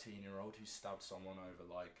 13-year-old who stabbed someone over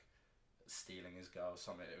like stealing his girl or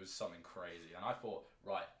something. It was something crazy, and I thought,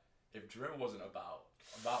 right, if drill wasn't about,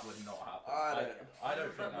 that would not happen. I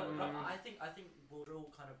don't think that would happen. I think drill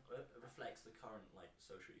kind of reflects the current like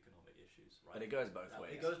socio-economic right? But it goes both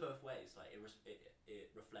ways. It goes both ways. Like it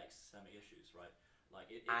reflects systemic issues, right? Like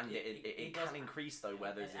it can increase though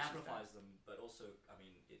where those it issues amplifies them, but also I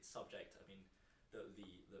mean it's subject. I mean the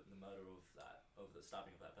murder of the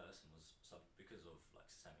stabbing of that person was because of like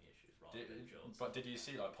systemic issues rather than drill. But did you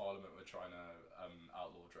see like Parliament were trying to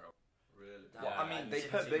outlaw drill? Really? Well, I mean they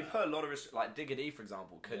put a lot of like Digger D for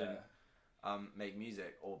example couldn't make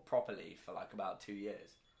music or properly for like about 2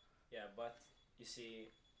 years. Yeah, but you see,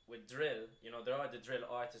 with drill, you know, there are the drill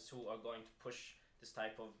artists who are going to push this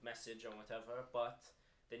type of message and whatever, but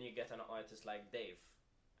then you get an artist like Dave,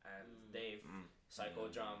 and Dave,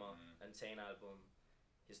 Psychodrama, Insane album,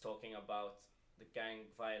 he's talking about the gang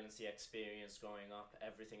violence he experienced growing up,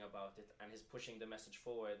 everything about it, and he's pushing the message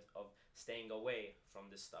forward of staying away from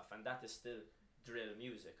this stuff, and that is still drill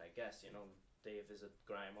music, I guess, you know. Dave is a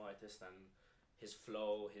grime artist and his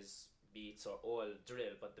flow, his beats are all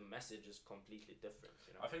drill, but the message is completely different,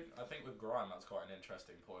 you know. I think with grime that's quite an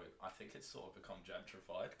interesting point. I think it's sort of become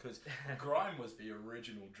gentrified because grime was the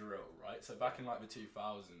original drill, right? So back in like the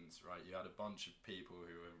 2000s, right, you had a bunch of people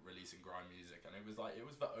who were releasing grime music, and it was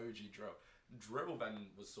the OG drill. Drill then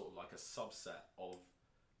was sort of like a subset of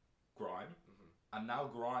grime. And now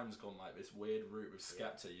grime's gone like this weird route with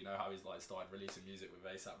Skepta. You know how he's like started releasing music with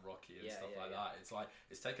A$AP Rocky and stuff like that. It's like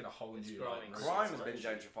it's taken a whole new like, grime has been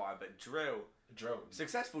gentrified, but drill,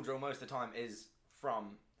 successful drill most of the time is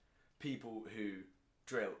from people who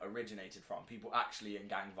drill originated from. People actually in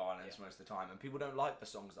gang violence most of the time, and people don't like the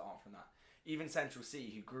songs that aren't from that. Even Central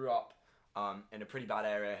C, who grew up in a pretty bad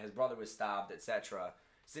area, his brother was stabbed, etc.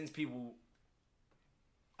 Since people,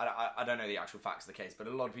 I don't know the actual facts of the case, but a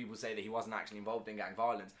lot of people say that he wasn't actually involved in gang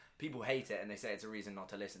violence. People hate it, and they say it's a reason not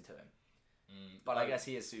to listen to him. But I guess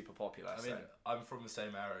he is super popular. I mean, I'm from the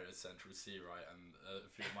same area as Central C, right? And a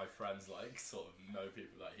few of my friends like sort of know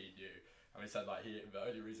people that he knew. And he said like the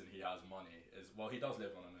only reason he has money is, well, he does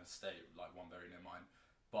live on an estate, like one very near mine,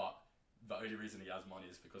 but the only reason he has money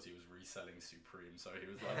is because he was reselling Supreme. So he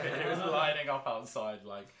was like, he was lining up outside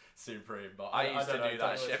like Supreme. But I used to do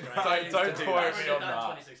that shit. Don't quote me on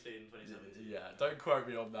that. 2016, 2017. Yeah, don't quote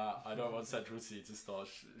me on that. I don't want Central C to start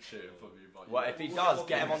shooting for me. But well, if he does,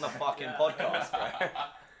 get him on the fucking podcast, bro.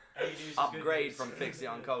 Upgrade from Fix the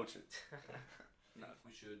Uncultured. I think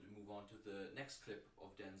we should move on to the next clip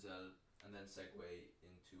of Denzel and then segue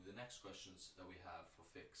into the next questions that we have for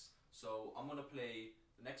Fix. So I'm gonna play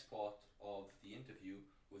the next part of the interview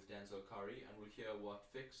with Denzel Curry, and we'll hear what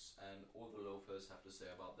Fix and all the loafers have to say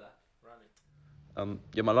about that.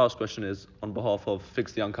 Yeah, my last question is on behalf of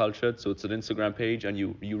Fix the Uncultured. So it's an Instagram page, and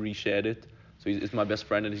you reshared it. So he's my best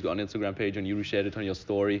friend, and he's got an Instagram page, and you reshared it on your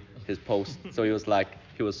story, his post. So he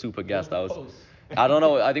was super gassed. I don't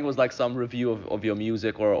know, I think it was like some review of your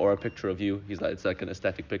music or a picture of you. He's like, it's like an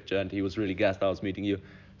aesthetic picture, and he was really gassed I was meeting you.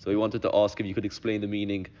 So he wanted to ask if you could explain the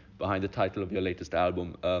meaning behind the title of your latest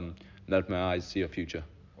album, Melt My Eyes, See Your Future.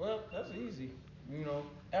 Well, that's easy. You know,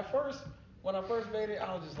 at first, when I first made it,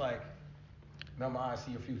 I was just like, melt my eyes,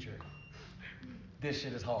 see your future. This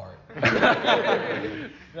shit is hard.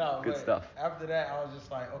 Good stuff. After that, I was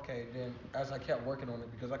just like, okay, then as I kept working on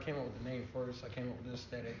it, because I came up with the name first, I came up with the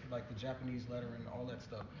aesthetic, like the Japanese lettering, all that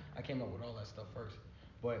stuff. I came up with all that stuff first.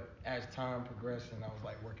 But as time progressed and I was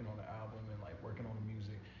like working on the album and like working on the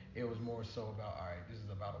music, it was more so about, all right, this is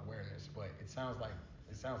about awareness. But it sounds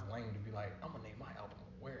lame to be like, I'm gonna name my album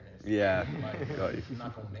Awareness. Yeah. Like, I'm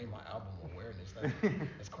not gonna name my album Awareness.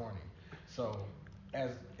 That's corny. So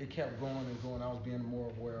as it kept going and going, I was being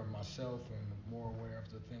more aware of myself and more aware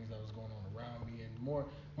of the things that was going on around me, and more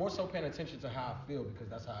so paying attention to how I feel, because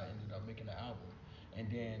that's how I ended up making the album. And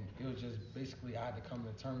then it was just basically I had to come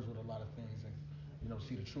to terms with a lot of things and, you know,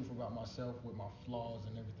 see the truth about myself with my flaws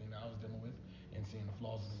and everything that I was dealing with, and seeing the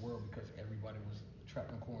flaws of the world, because everybody was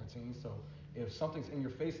trapped in quarantine. So if something's in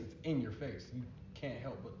your face, it's in your face. You can't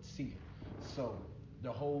help but see it. So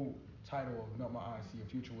the whole title of Melt My Eyes, See Your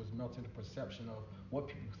Future was melting the perception of what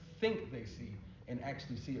people think they see and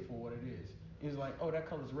actually see it for what it is. It's like, oh, that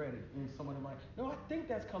color's red. And somebody like, no, I think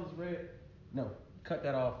that color's red. No, cut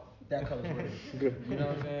that off. That color's red. You know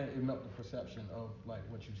what I'm saying? It melts the perception of like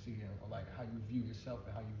what you see and like how you view yourself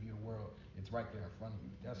and how you view the world. It's right there in front of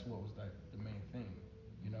you. That's what was like the main thing,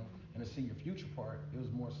 you know? And to see your future part, it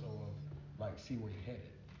was more so of like see where you're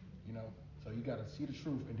headed, you know? So you gotta see the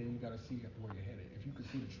truth, and then you gotta see where you're headed. If you can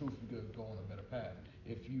see the truth, you're gonna go on a better path.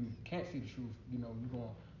 If you can't see the truth, you know, you're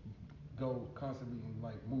gonna go constantly and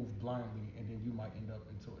like move blindly, and then you might end up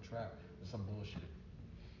into a trap with some bullshit.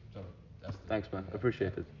 So that's Thanks, man.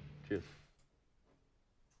 Appreciate it. Cheers.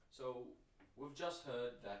 So we've just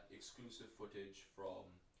heard that exclusive footage from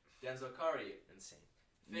Denzel Curry. Insane.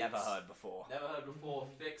 Never heard before. Never heard before.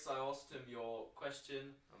 Fix, I asked him your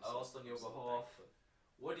question. I asked on your behalf.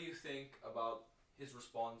 What do you think about his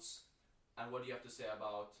response? And what do you have to say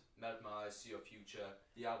about Melt My Eyes, See Your Future,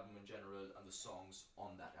 the album in general, and the songs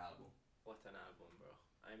on that album? What an album, bro.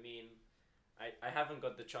 I mean, I haven't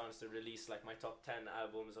got the chance to release like my top 10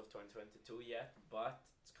 albums of 2022 yet, but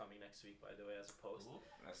it's coming next week, by the way, as a post.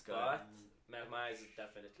 Let's go. But Melt My Eyes is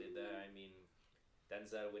definitely there. I mean,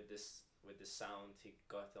 Denzel with this sound he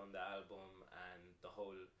got on the album and the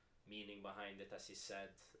whole meaning behind it, as he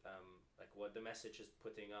said, like what the message is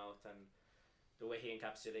putting out and the way he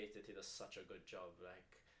encapsulated, he does such a good job.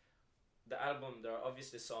 Like the album, there are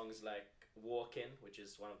obviously songs like Walkin', which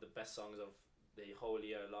is one of the best songs of the whole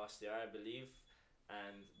year last year, I believe,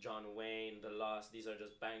 and John Wayne, The Last. These are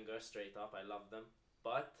just bangers straight up. I love them.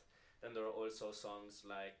 But then there are also songs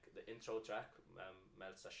like the intro track,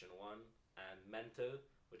 Melt Session 1, and Mental,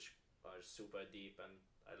 which are super deep, and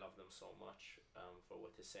I love them so much for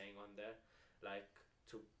what he's saying on there. Like,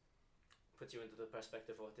 to put you into the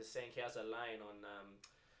perspective of what he's saying, he has a line on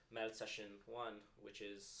Melt Session 1, which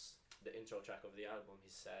is the intro track of the album. He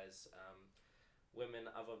says, women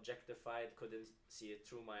I've objectified couldn't see it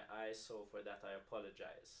through my eyes, so for that I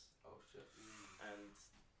apologize. Oh shit. And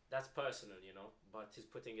that's personal, you know, but he's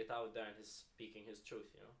putting it out there and he's speaking his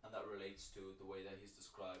truth, you know. And that relates to the way that he's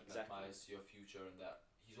described Melt My Eyes, See Your Future, and that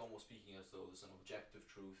he's almost speaking as though there's an objective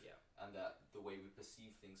truth, and that the way we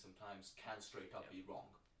perceive things sometimes can straight up be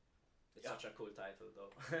wrong. It's such a cool title,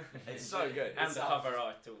 though. It's so good. And the cover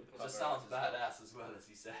art too. It just sounds badass as well, as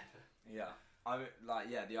he said. Yeah. I mean,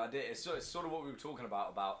 like, the idea is sort of what we were talking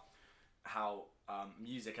about how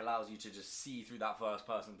music allows you to just see through that first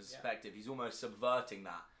person perspective. He's almost subverting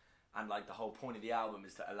that, and like the whole point of the album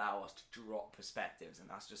is to allow us to drop perspectives, and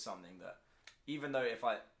that's just something that, even though if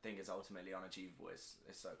I think it's ultimately unachievable, it's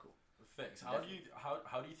so cool. Fix, how do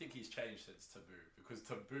you think he's changed since Taboo? Because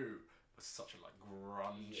Taboo was such a like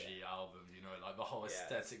grungy album, you know, like the whole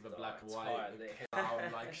aesthetic, the black and white, the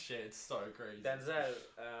clown like shit. It's so crazy. Denzel,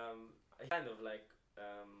 he kind of like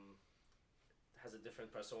has a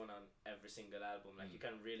different persona on every single album. Like you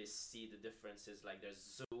can really see the differences. Like there's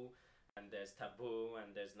Zoo, and there's Taboo,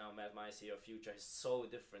 and there's now Melt My See Your Future. It's so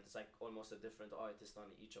different. It's like almost a different artist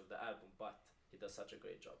on each of the album, but he does such a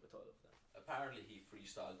great job with all of them. Apparently he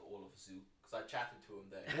freestyled all of Zoo, because I chatted to him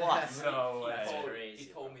there. What? No way. He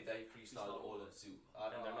told me that he freestyled all of Zoo.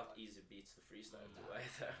 And they're not easy beats to freestyle to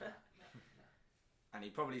either. And he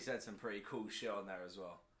probably said some pretty cool shit on there as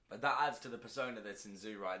well. But that adds to the persona that's in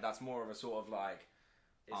Zoo, right? That's more of a sort of like...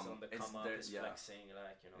 It's on the come up, it's flexing,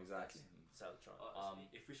 like, you know. Exactly. Zeltron.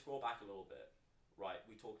 If we scroll back a little bit, right,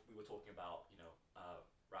 we were talking about, you know,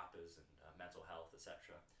 rappers and mental health,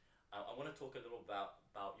 etc. I want to talk a little about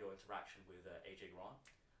your interaction with AJ Grant,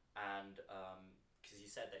 and because you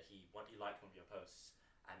said that he liked one of your posts,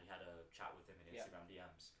 and you had a chat with him in Instagram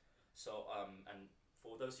DMs. So, and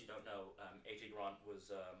for those who don't know, AJ Grant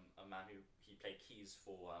was a man who he played keys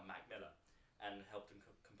for Mac Miller, and helped him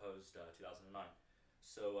compose 2009.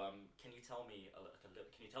 So, can you tell me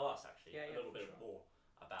can you tell us actually a little bit more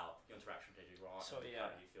about your interaction with AJ Grant? So and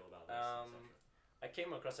how do you feel about this? I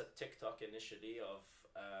came across a TikTok initially of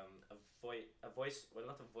a voice, well,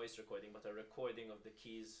 not a voice recording, but a recording of the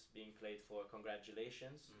keys being played for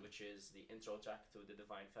Congratulations, which is the intro track to The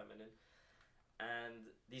Divine Feminine. And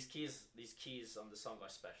these keys on the song are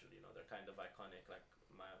special, you know, they're kind of iconic. Like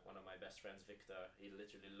one of my best friends, Victor, he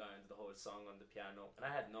literally learned the whole song on the piano, and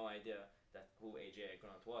I had no idea who AJ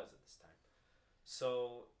Grant was at this time.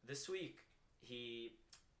 So this week he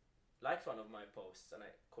liked one of my posts, and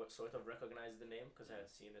I sort of recognized the name because I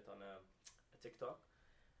had seen it on a TikTok,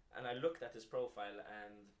 and I looked at his profile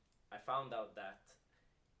and I found out that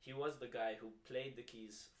he was the guy who played the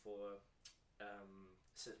keys for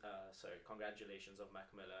Congratulations of Mac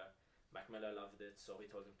Miller. Mac Miller loved it, so he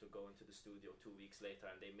told him to go into the studio 2 weeks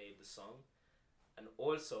later, and they made the song. And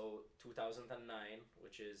also 2009,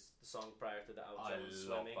 which is the song prior to the outro, I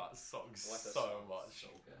Swimming. love that song so song. much.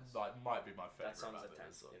 So good. Like, might be my favorite. That song's a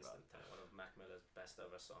 10, instant 10, one of Mac Miller's best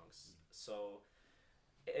ever songs. So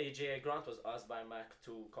AJ Grant was asked by Mac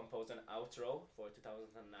to compose an outro for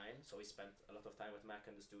 2009, so he spent a lot of time with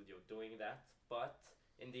Mac in the studio doing that. But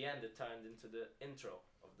in the end, it turned into the intro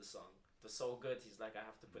of the song. It was so good, he's like, I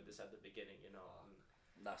have to put this at the beginning, you know.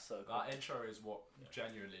 That's so cool. That intro is what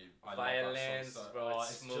genuinely I Violins, love that song so. bro,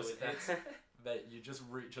 it's smooth. That you just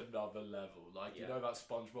reach another level. Like, you know that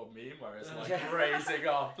SpongeBob meme where it's like Yeah. raising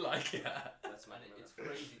up, like, That's Mac And Miller. it's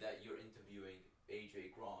crazy that you're interviewing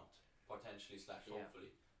AJ Grant, potentially /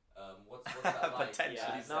 hopefully. What's that like?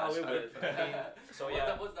 Potentially Yeah, no, we will. I mean, so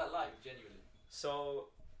yeah. What's that like, genuinely?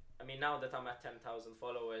 So, I mean, now that I'm at 10,000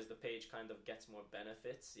 followers, the page kind of gets more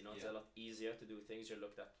benefits. You know, it's a lot easier to do things. You're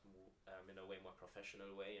looked at in a way more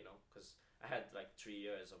professional way, you know, because I had like 3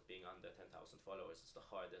 years of being under 10,000 followers. It's the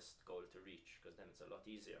hardest goal to reach, because then it's a lot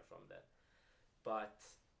easier from that. But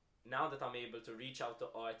now that I'm able to reach out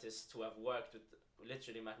to artists who have worked with,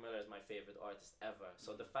 literally Mac Miller is my favorite artist ever.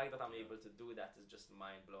 So the fact that I'm able to do that is just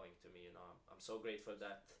mind blowing to me. You know, I'm so grateful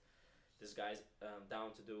that this guy's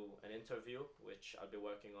down to do an interview, which I'll be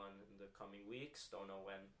working on in the coming weeks. Don't know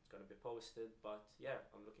when it's going to be posted, but yeah,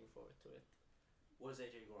 I'm looking forward to it. What is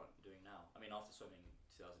AJ Grant doing now? I mean, after swimming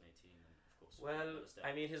 2018, and of course. Well,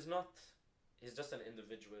 I mean, he's just an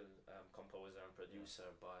individual composer and producer,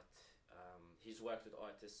 but he's worked with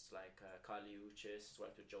artists like Kali Uchis, he's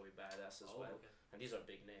worked with Joey Badass as well, and these are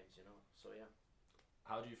big names, you know. So yeah.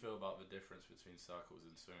 How do you feel about the difference between circles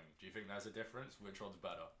and swimming? Do you think there's a difference? Which one's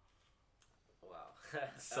better? Wow.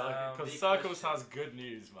 Because circles has good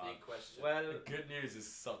news, man. Big question. Well, Good news is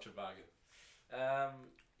such a banger.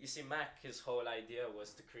 you see, Mac, his whole idea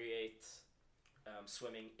was to create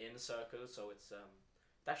swimming in circles, so it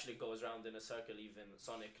actually goes around in a circle. Even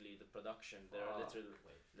sonically, the production, there are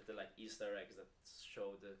little like Easter eggs that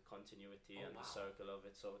show the continuity and the circle of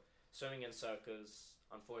it. So swimming in circles,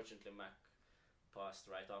 unfortunately, Mac passed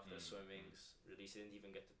right after swimming's release. He didn't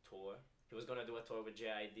even get to tour. He was gonna do a tour with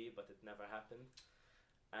JID, but it never happened.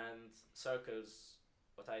 And Circles,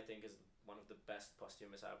 what I think is one of the best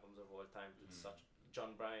posthumous albums of all time. It's such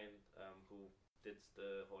John Bryan, who did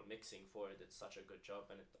the whole mixing for it, did such a good job,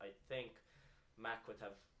 and I think Mac would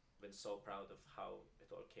have been so proud of how it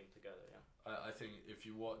all came together. Yeah. I think if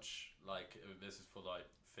you watch, like, this is for like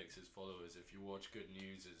Fix's followers, if you watch Good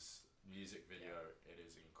News' music video, it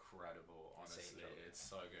is incredible. Honestly, it's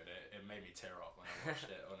so good. It made me tear up when I watched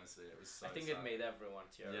it. Honestly, it was so I think sad. it made everyone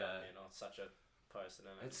tear up. You know, such a person.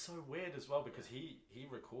 And it's so weird as well, because he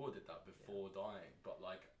recorded that before dying, but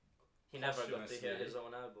like he never got to hear his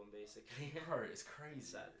own album, basically. Bro, it's crazy.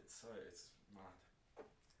 Sad. It's mad.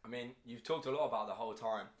 I mean, you've talked a lot about the whole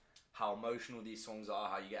time how emotional these songs are,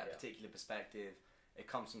 how you get a particular perspective. It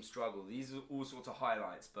comes from struggle. These are all sorts of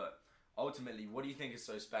highlights, but ultimately, what do you think is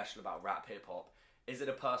so special about rap hip hop? Is it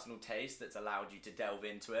a personal taste that's allowed you to delve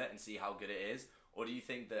into it and see how good it is? Or do you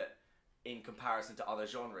think that in comparison to other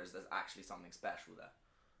genres, there's actually something special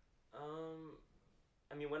there?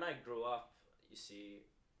 I mean, when I grew up, you see,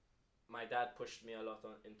 my dad pushed me a lot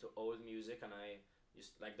into old music, and I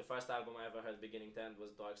used, like, the first album I ever heard beginning to end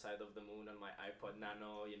was Dark Side of the Moon on my iPod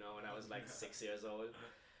Nano, you know, when I was like 6 years old.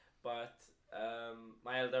 But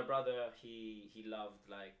my elder brother, he loved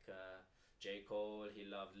like J. Cole, he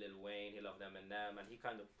loved Lil Wayne, he loved Eminem, and he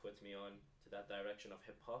kind of put me on to that direction of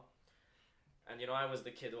hip hop. And you know, I was the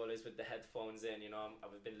kid always with the headphones in. You know,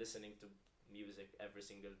 I've been listening to music every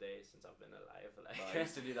single day since I've been alive. Like, I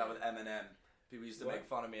used to do that with Eminem. People used to make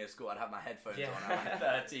fun of me at school. I'd have my headphones on. I'm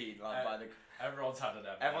like 13. Everyone's had an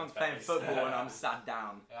Eminem. Everyone's playing football and I'm sat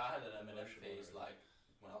down. Yeah, I had an Eminem phase like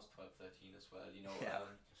when I was 12, 13 as well. You know,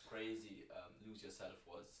 crazy. Lose Yourself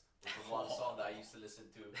was the one song that I used to listen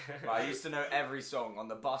to. I used to know every song on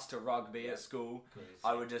the bus to rugby at school. Crazy.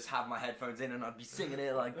 I would just have my headphones in and I'd be singing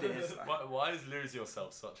it like this. Why is Lose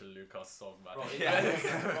Yourself such a Lucas song, man?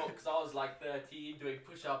 Bro, because I was like 13 doing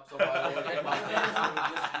push-ups on my own in my days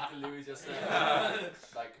listening to Lose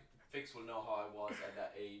Yourself. Like, Fix will know how I was at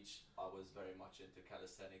that age. I was very much into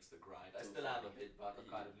calisthenics, the grind. I still am a bit, but I'm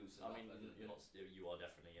kind of loosened up. I mean, you are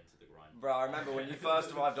definitely into the grind. Bro, I remember when you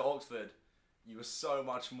first arrived at Oxford, you were so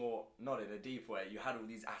much more, not in a deep way, you had all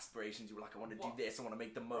these aspirations. You were like, I want to do this, I want to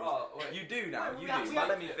make the most. You do now, you do. But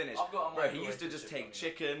let me finish. Bro, he used to just take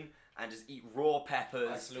chicken and just eat raw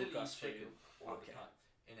peppers. I still eat chicken all the time.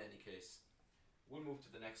 In any case, we'll move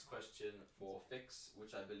to the next question for Fix,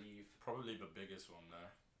 which I believe... Probably the biggest one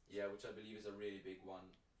there. Yeah, which I believe is a really big one.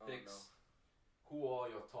 Fix, who are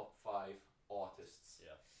your top 5 artists?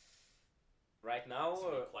 Yeah. Right now,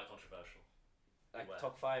 or quite controversial. Like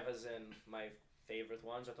top 5 as in my favorite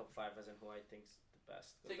ones, or top 5 as in who I think's the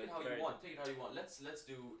best? Take it how you want. Take it how you want. Let's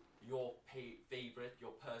do your favorite,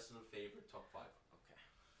 your personal favorite top 5. Okay.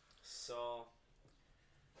 So,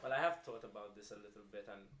 well, I have thought about this a little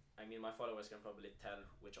bit, and I mean, my followers can probably tell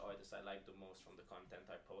which artists I like the most from the content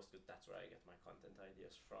I post, because that's where I get my content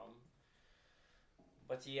ideas from.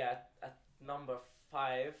 But yeah, at number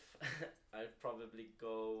 5, I'd probably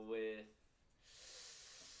go with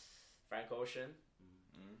Frank Ocean.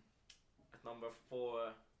 At number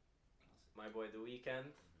 4, my boy The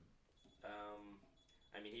Weeknd.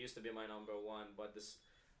 I mean, he used to be my number 1, but this,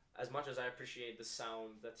 as much as I appreciate the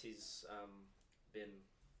sound that he's been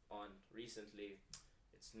on recently,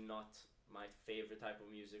 it's not my favorite type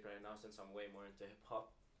of music right now, since I'm way more into hip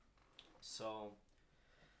hop. So,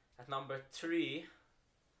 at number 3,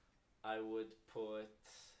 I would put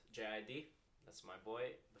JID. That's my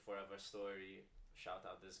boy. The Forever Story. Shout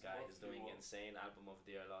out this guy. He's doing insane. Album of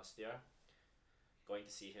the year last year. Going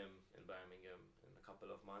to see him in Birmingham in a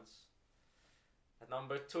couple of months. At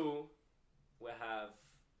number 2, we have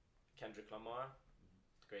Kendrick Lamar,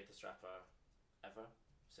 the greatest rapper ever,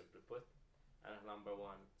 simply put. And at number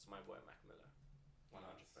 1, it's my boy Mac Miller, 100%.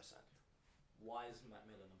 Why is Mac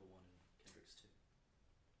Miller number 1 and Kendrick's 2?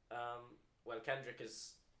 Well, Kendrick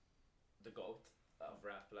is the GOAT of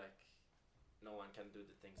rap. Like, no one can do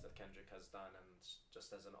the things that Kendrick has done, and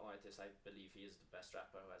just as an artist, I believe he is the best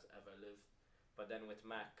rapper who has ever lived. But then with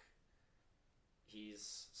Mac,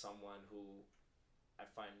 he's someone who I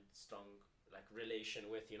find strong relation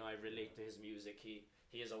with. I relate to his music. He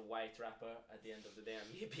is a white rapper at the end of the day, and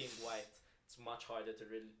me being white, it's much harder to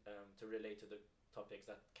relate to the topics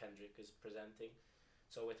that Kendrick is presenting.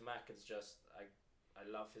 So with Mac, it's just I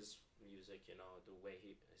love his music. The way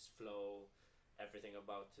his flow, everything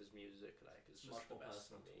about his music, it's just Much the more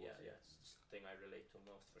best for personal me. towards Yeah, you. it's the thing I relate to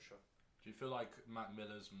most for sure. Do you feel like Mac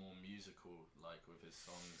Miller's more musical, with his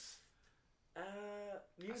songs?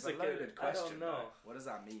 That's Music. a loaded question, I don't know. bro. What does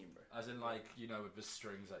that mean, bro? As in, with the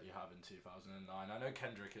strings that you have in 2009. I know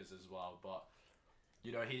Kendrick is as well, but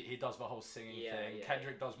he does the whole singing thing.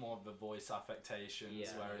 Kendrick does more of the voice affectations,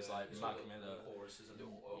 whereas Mac Miller. The choruses and the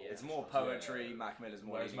It's more poetry. Mac Miller's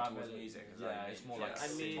more Whereas leaning Mac towards Miller- music. Is yeah, that what you it's mean? more like I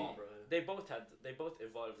mean, Come on, bro. they both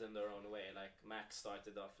evolved in their own way. Mac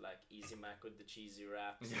started off Easy Mac with the cheesy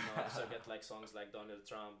raps, so get songs like Donald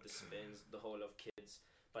Trump, The Spins, The Whole of Kids.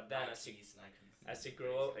 But then as he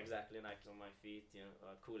grew up, exactly, Nike on my feet,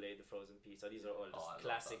 Kool-Aid, The Frozen Pizza, these are all I love just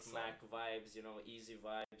classic that song. Mac vibes, easy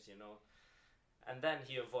vibes, And then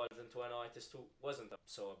he evolved into an artist who wasn't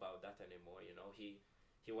so about that anymore,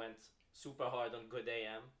 He went super hard on Good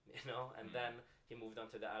AM, and then he moved on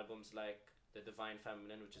to the albums like The Divine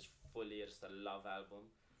Feminine, which is fully just a love album.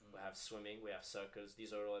 We have Swimming, we have Circles.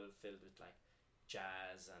 These are all filled with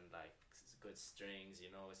jazz and good strings,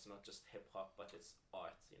 it's not just hip hop, but it's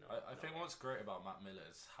art, I think what's great about Mac Miller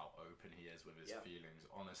is how open he is with his Yeah. feelings.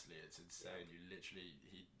 Honestly, it's insane. You literally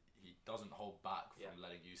he doesn't hold back from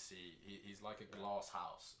letting you see. He's like a glass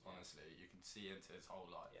house. Honestly, you can see into his whole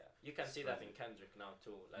life. Yeah, you can see that in Kendrick now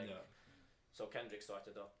too. So Kendrick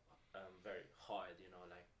started off very hard,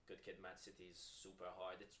 Good Kid, Mad City is super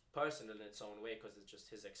hard. It's personal in its own way because it's just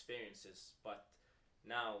his experiences. But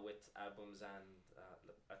now with albums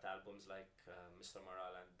like Mr.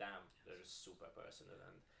 Morale and Damn, they're just super personal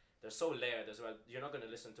and they're so layered as well. You're not gonna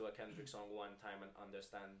listen to a Kendrick song one time and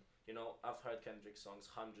understand. I've heard Kendrick songs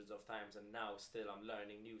hundreds of times, and now still I'm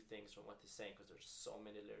learning new things from what he's saying because there's so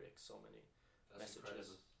many lyrics, so many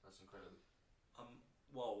messages. That's incredible.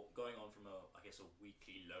 Well, going on from a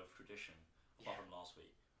weekly Loaf tradition, apart from last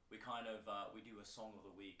week, we kind of we do a song of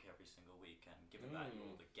the week every single week, and given that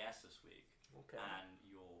you're the guest this week, and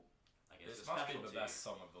you're This the must be the specialty, best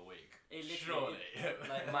song of the week. It literally,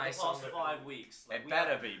 Surely. My the song past of- 5 weeks, It we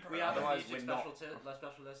better have, be, bro. We have a Otherwise, music we're not.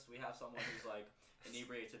 specialist. We have someone who's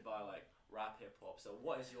inebriated by rap, hip hop. So,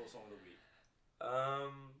 what is your song of the week?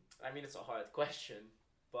 I mean, it's a hard question,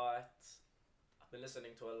 but I've been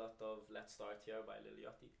listening to a lot of Let's Start Here by Lil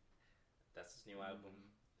Yachty. That's his new album.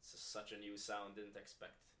 It's such a new sound. Didn't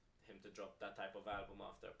expect him to drop that type of album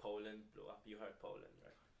after Poland blew up. You heard Poland,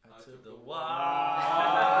 right? To the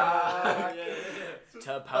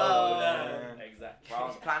To Poland. Exactly. Well, I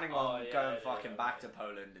was planning on going back to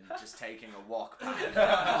Poland and just taking a walk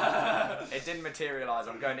back. It didn't materialise.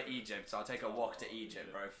 I'm going to Egypt, so I'll take a walk to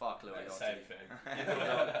Egypt, bro. Fuck Lil Same Yachty. thing.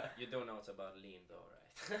 You don't know it's about lean, though,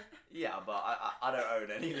 right? Yeah, but I don't own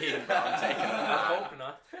any lean, but I'm taking a I hope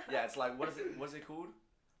not. Yeah, it's what's it called?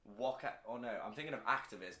 Wok. Oh no, I'm thinking of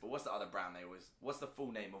Activist, but what's the other brand what's the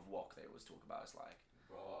full name of Wok they always talk about? It's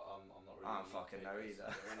Bro, I'm not really. I don't fucking know either.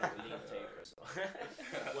 We're not lean takers.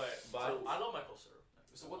 But I love Michael Syrup.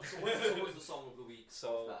 So what's the song of the week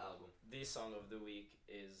So- of that album? The song of the week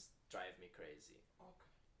is "Drive Me Crazy"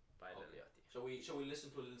 Okay. by Lil Okay. Yachty. Shall we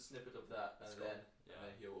listen to a little snippet of that and go. then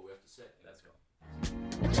hear what we have to say? Let's go.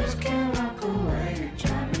 I just can't walk away, you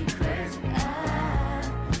drive me crazy.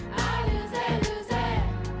 I lose it,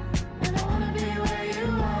 and I wanna be where you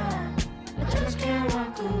are. I just can't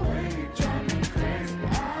walk away, you drive me crazy.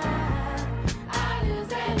 I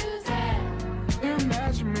lose it.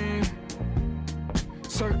 Imagine me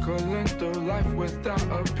circling through life without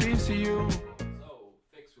a piece of you. So,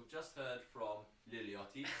 Fix, we've just heard from Lil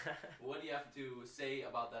Yachty. What do you have to say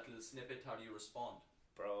about that little snippet? How do you respond?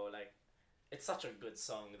 Bro, it's such a good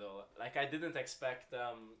song though. I didn't expect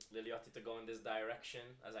Lil Yachty to go in this direction,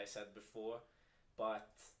 as I said before, but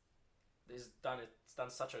it's done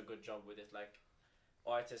such a good job with it. Like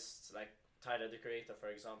artists like Tyler the Creator, for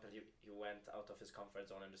example, he went out of his comfort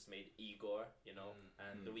zone and just made Igor, you know,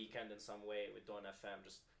 and The Weeknd in some way with Dawn FM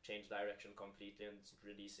just changed direction completely and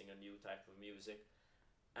releasing a new type of music.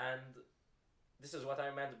 And this is what I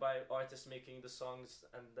meant by artists making the songs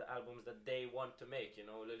and the albums that they want to make, you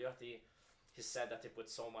know. Lil Yachty, he said that he put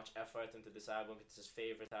so much effort into this album, it's his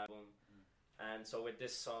favorite album. And so with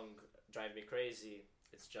this song, Drive Me Crazy,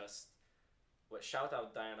 it's just... Well, shout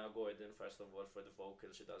out Diana Gordon, first of all, for the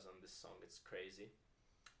vocals she does on this song. It's crazy.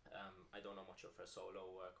 I don't know much of her solo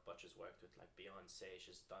work, but she's worked with like Beyonce.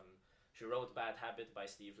 She wrote Bad Habit by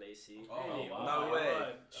Steve Lacy. Oh, wow. No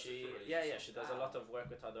way. She does a lot of work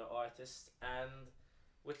with other artists. And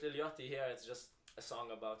with Lil Yachty here, it's just a song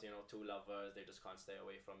about, you know, two lovers. They just can't stay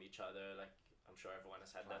away from each other. Like, I'm sure everyone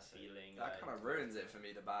has had that feeling. That kind of ruins it for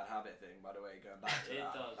me, the Bad Habit thing, by the way, going back to It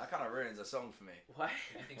that. does. That kind of ruins a song for me. Why?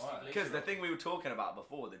 Because the thing we were talking about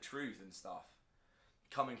before, the truth and stuff,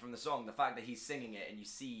 coming from the song, the fact that he's singing it and you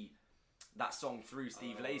see that song through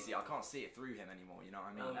Steve Lacy, I can't see it through him anymore, you know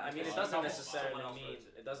what I mean? I mean, it doesn't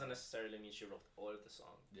necessarily mean she wrote all of the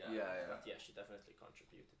song. Yeah. But yeah, she definitely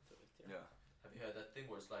contributed to it. Yeah. Have you heard that thing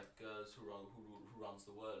where it's like girls who runs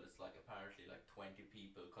the world? It's like apparently like 20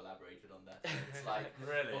 people collaborated on that. It's like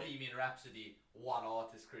Really? Bohemian Rhapsody, one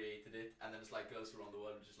artist created it, and then it's like Girls Who Run the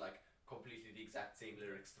World, which is like completely the exact same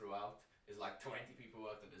lyrics throughout. It's like 20 people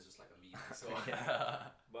worked on it. It's just like a meme. So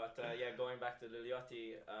But going back to Lil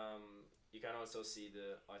Yachty, you can also see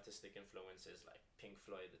the artistic influences like Pink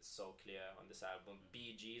Floyd. It's so clear on this album.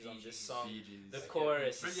 Bee Gees on this song. Bee Gees. The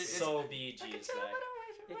chorus It's- is so Bee Gees.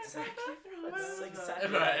 Like, exactly. That's exactly.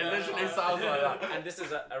 It literally sounds like that. And this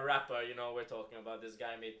is a rapper, you know, we're talking about. This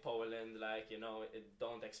guy made Poland, like, you know,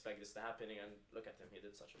 don't expect this to happening, and look at him, he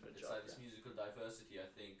did such a good it's job. like this musical diversity, I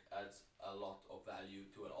think, adds a lot of value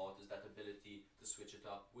to an artist. That ability to switch it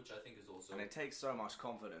up, which I think is also... And it takes so much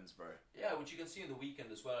confidence, bro. Yeah, which you can see in The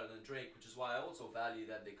Weeknd as well, and in Drake, which is why I also value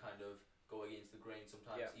that they kind of go against the grain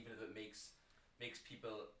sometimes, even if it makes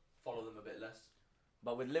people follow them a bit less.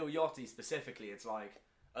 But with Lil Yachty specifically, it's like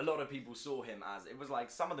a lot of people saw him as, it was like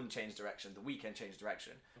some of them changed direction, The Weeknd changed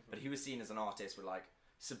direction, but he was seen as an artist with like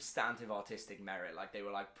substantive artistic merit, like they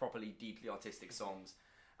were like properly deeply artistic songs.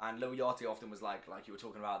 And Lil Yachty often was like you were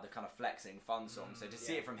talking about, the kind of flexing fun song. So to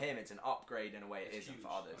see it from him, it's an upgrade in a way it isn't for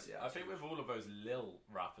others. Yeah. I think with all of those Lil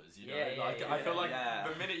rappers, you know, Yeah, I feel like yeah.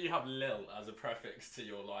 the minute you have Lil as a prefix to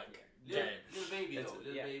your like name, Lil Baby It's- though,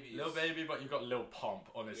 Lil Baby. Lil Baby, but you've got Lil Pump.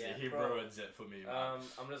 Honestly, Yeah, he bro. ruins it for me, man.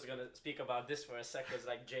 I'm just gonna speak about this for a sec, cause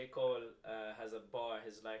like J. Cole has a bar.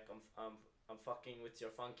 He's like, I'm fucking with your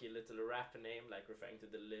funky little rap name, like referring to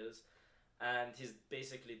the Lils, and he's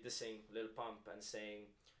basically dissing Lil Pump and saying,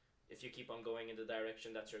 if you keep on going in the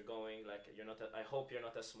direction that you're going, like I hope you're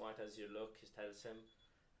not as smart as you look. He tells him,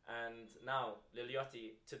 and now Lil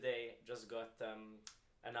Yachty today just got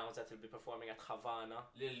announced that he'll be performing at Havana.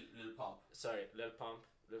 Lil Pump. Sorry, Lil Pump.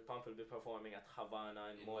 Lil Pump will be performing at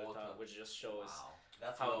Havana in Malta, which just shows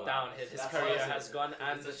That's how low. downhill his That's career awesome. has gone,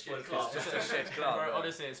 and It's a it's shit full club. club. Just a shit club. Bro, bro.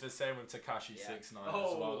 honestly, it's the same with Tekashi Yeah. 6ix9ine as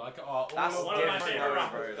Oh. well. Like, That's all one of my different, favorite bro.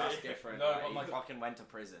 rappers. That's different. No, like, but he like- fucking went to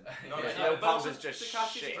prison. No, Yeah, yeah, Lil but Pump also is just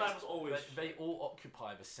Tekashi shit. 6ix9ine was always they all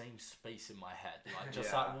occupy the same space in my head. Like,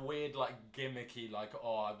 just Yeah. that weird, like, gimmicky, like,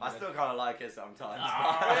 I still kind of like it sometimes.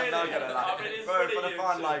 Ah, I'm not really? gonna lie. I mean, it's Bro, pretty for the good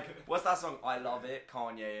fun, too. like, what's that song? I Love It,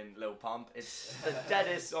 Kanye and Lil Pump. It's the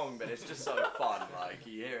deadest song, but it's just so fun. Like,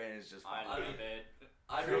 you hear it and it's just fun. I love it.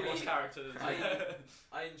 I Really really, characters.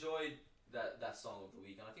 I enjoyed that song of the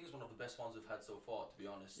week, and I think it's one of the best ones we've had so far, to be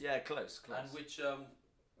honest. Yeah, close. And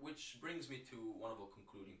which brings me to one of our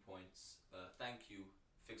concluding points. Thank you,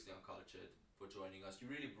 Fix the Uncultured, for joining us. You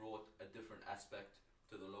really brought a different aspect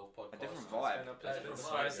to the Loaf podcast. A different It's vibe. been a pleasure. Different The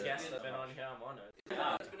vibe, first yeah. guest I've been on here, I'm honored.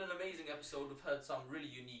 It's been an amazing episode. We've heard some really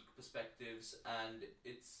unique perspectives, and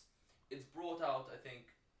it's brought out, I think,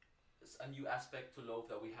 a new aspect to Loaf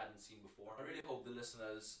that we hadn't seen before. I really hope the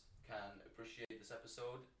listeners can appreciate this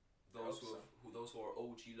episode. Those who are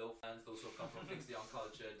OG Loaf fans, those who have come from Fix the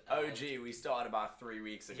Uncultured. and- OG, we started about 3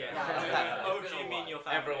 weeks ago. Yeah. OG mean your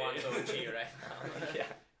family. Everyone's OG right now. Yeah.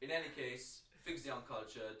 In any case, Fix the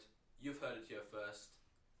Uncultured. You've heard it here first.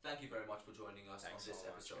 Thank you very much for joining us Thanks on this so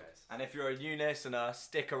much, episode. guys. And if you're a new listener,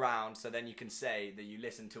 stick around so then you can say that you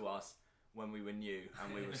listened to us when we were new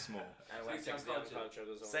and we were small. And when Fix the Fix the Uncultured. Uncultured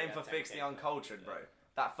was only Same at for Fix the 10K. Uncultured, bro.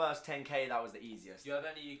 That first 10k, that was the easiest. Do you have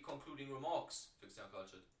any concluding remarks, Fix the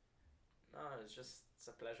Uncultured? No, it's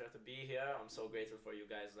a pleasure to be here. I'm so grateful for you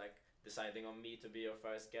guys like deciding on me to be your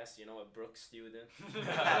first guest. You know, a Brooks student.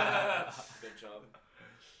 Good job.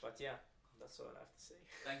 But yeah, That's all I have to say.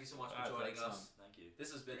 Thank you so much for Alright, joining thanks, us. Thank you.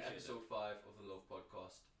 This has been Appreciate episode 5 of the Loaf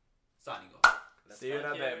podcast. Signing off. See you in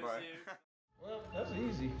a bit, bro. Well, that's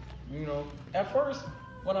easy. You know, at first,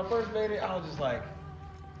 when I first made it, I was just like,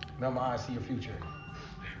 now my eyes see your future.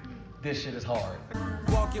 This shit is hard.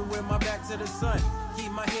 Walking with my back to the sun,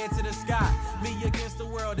 keep my head to the sky. Me against the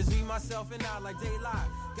world is me, myself, and I like daylight.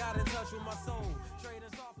 Got in touch with my soul.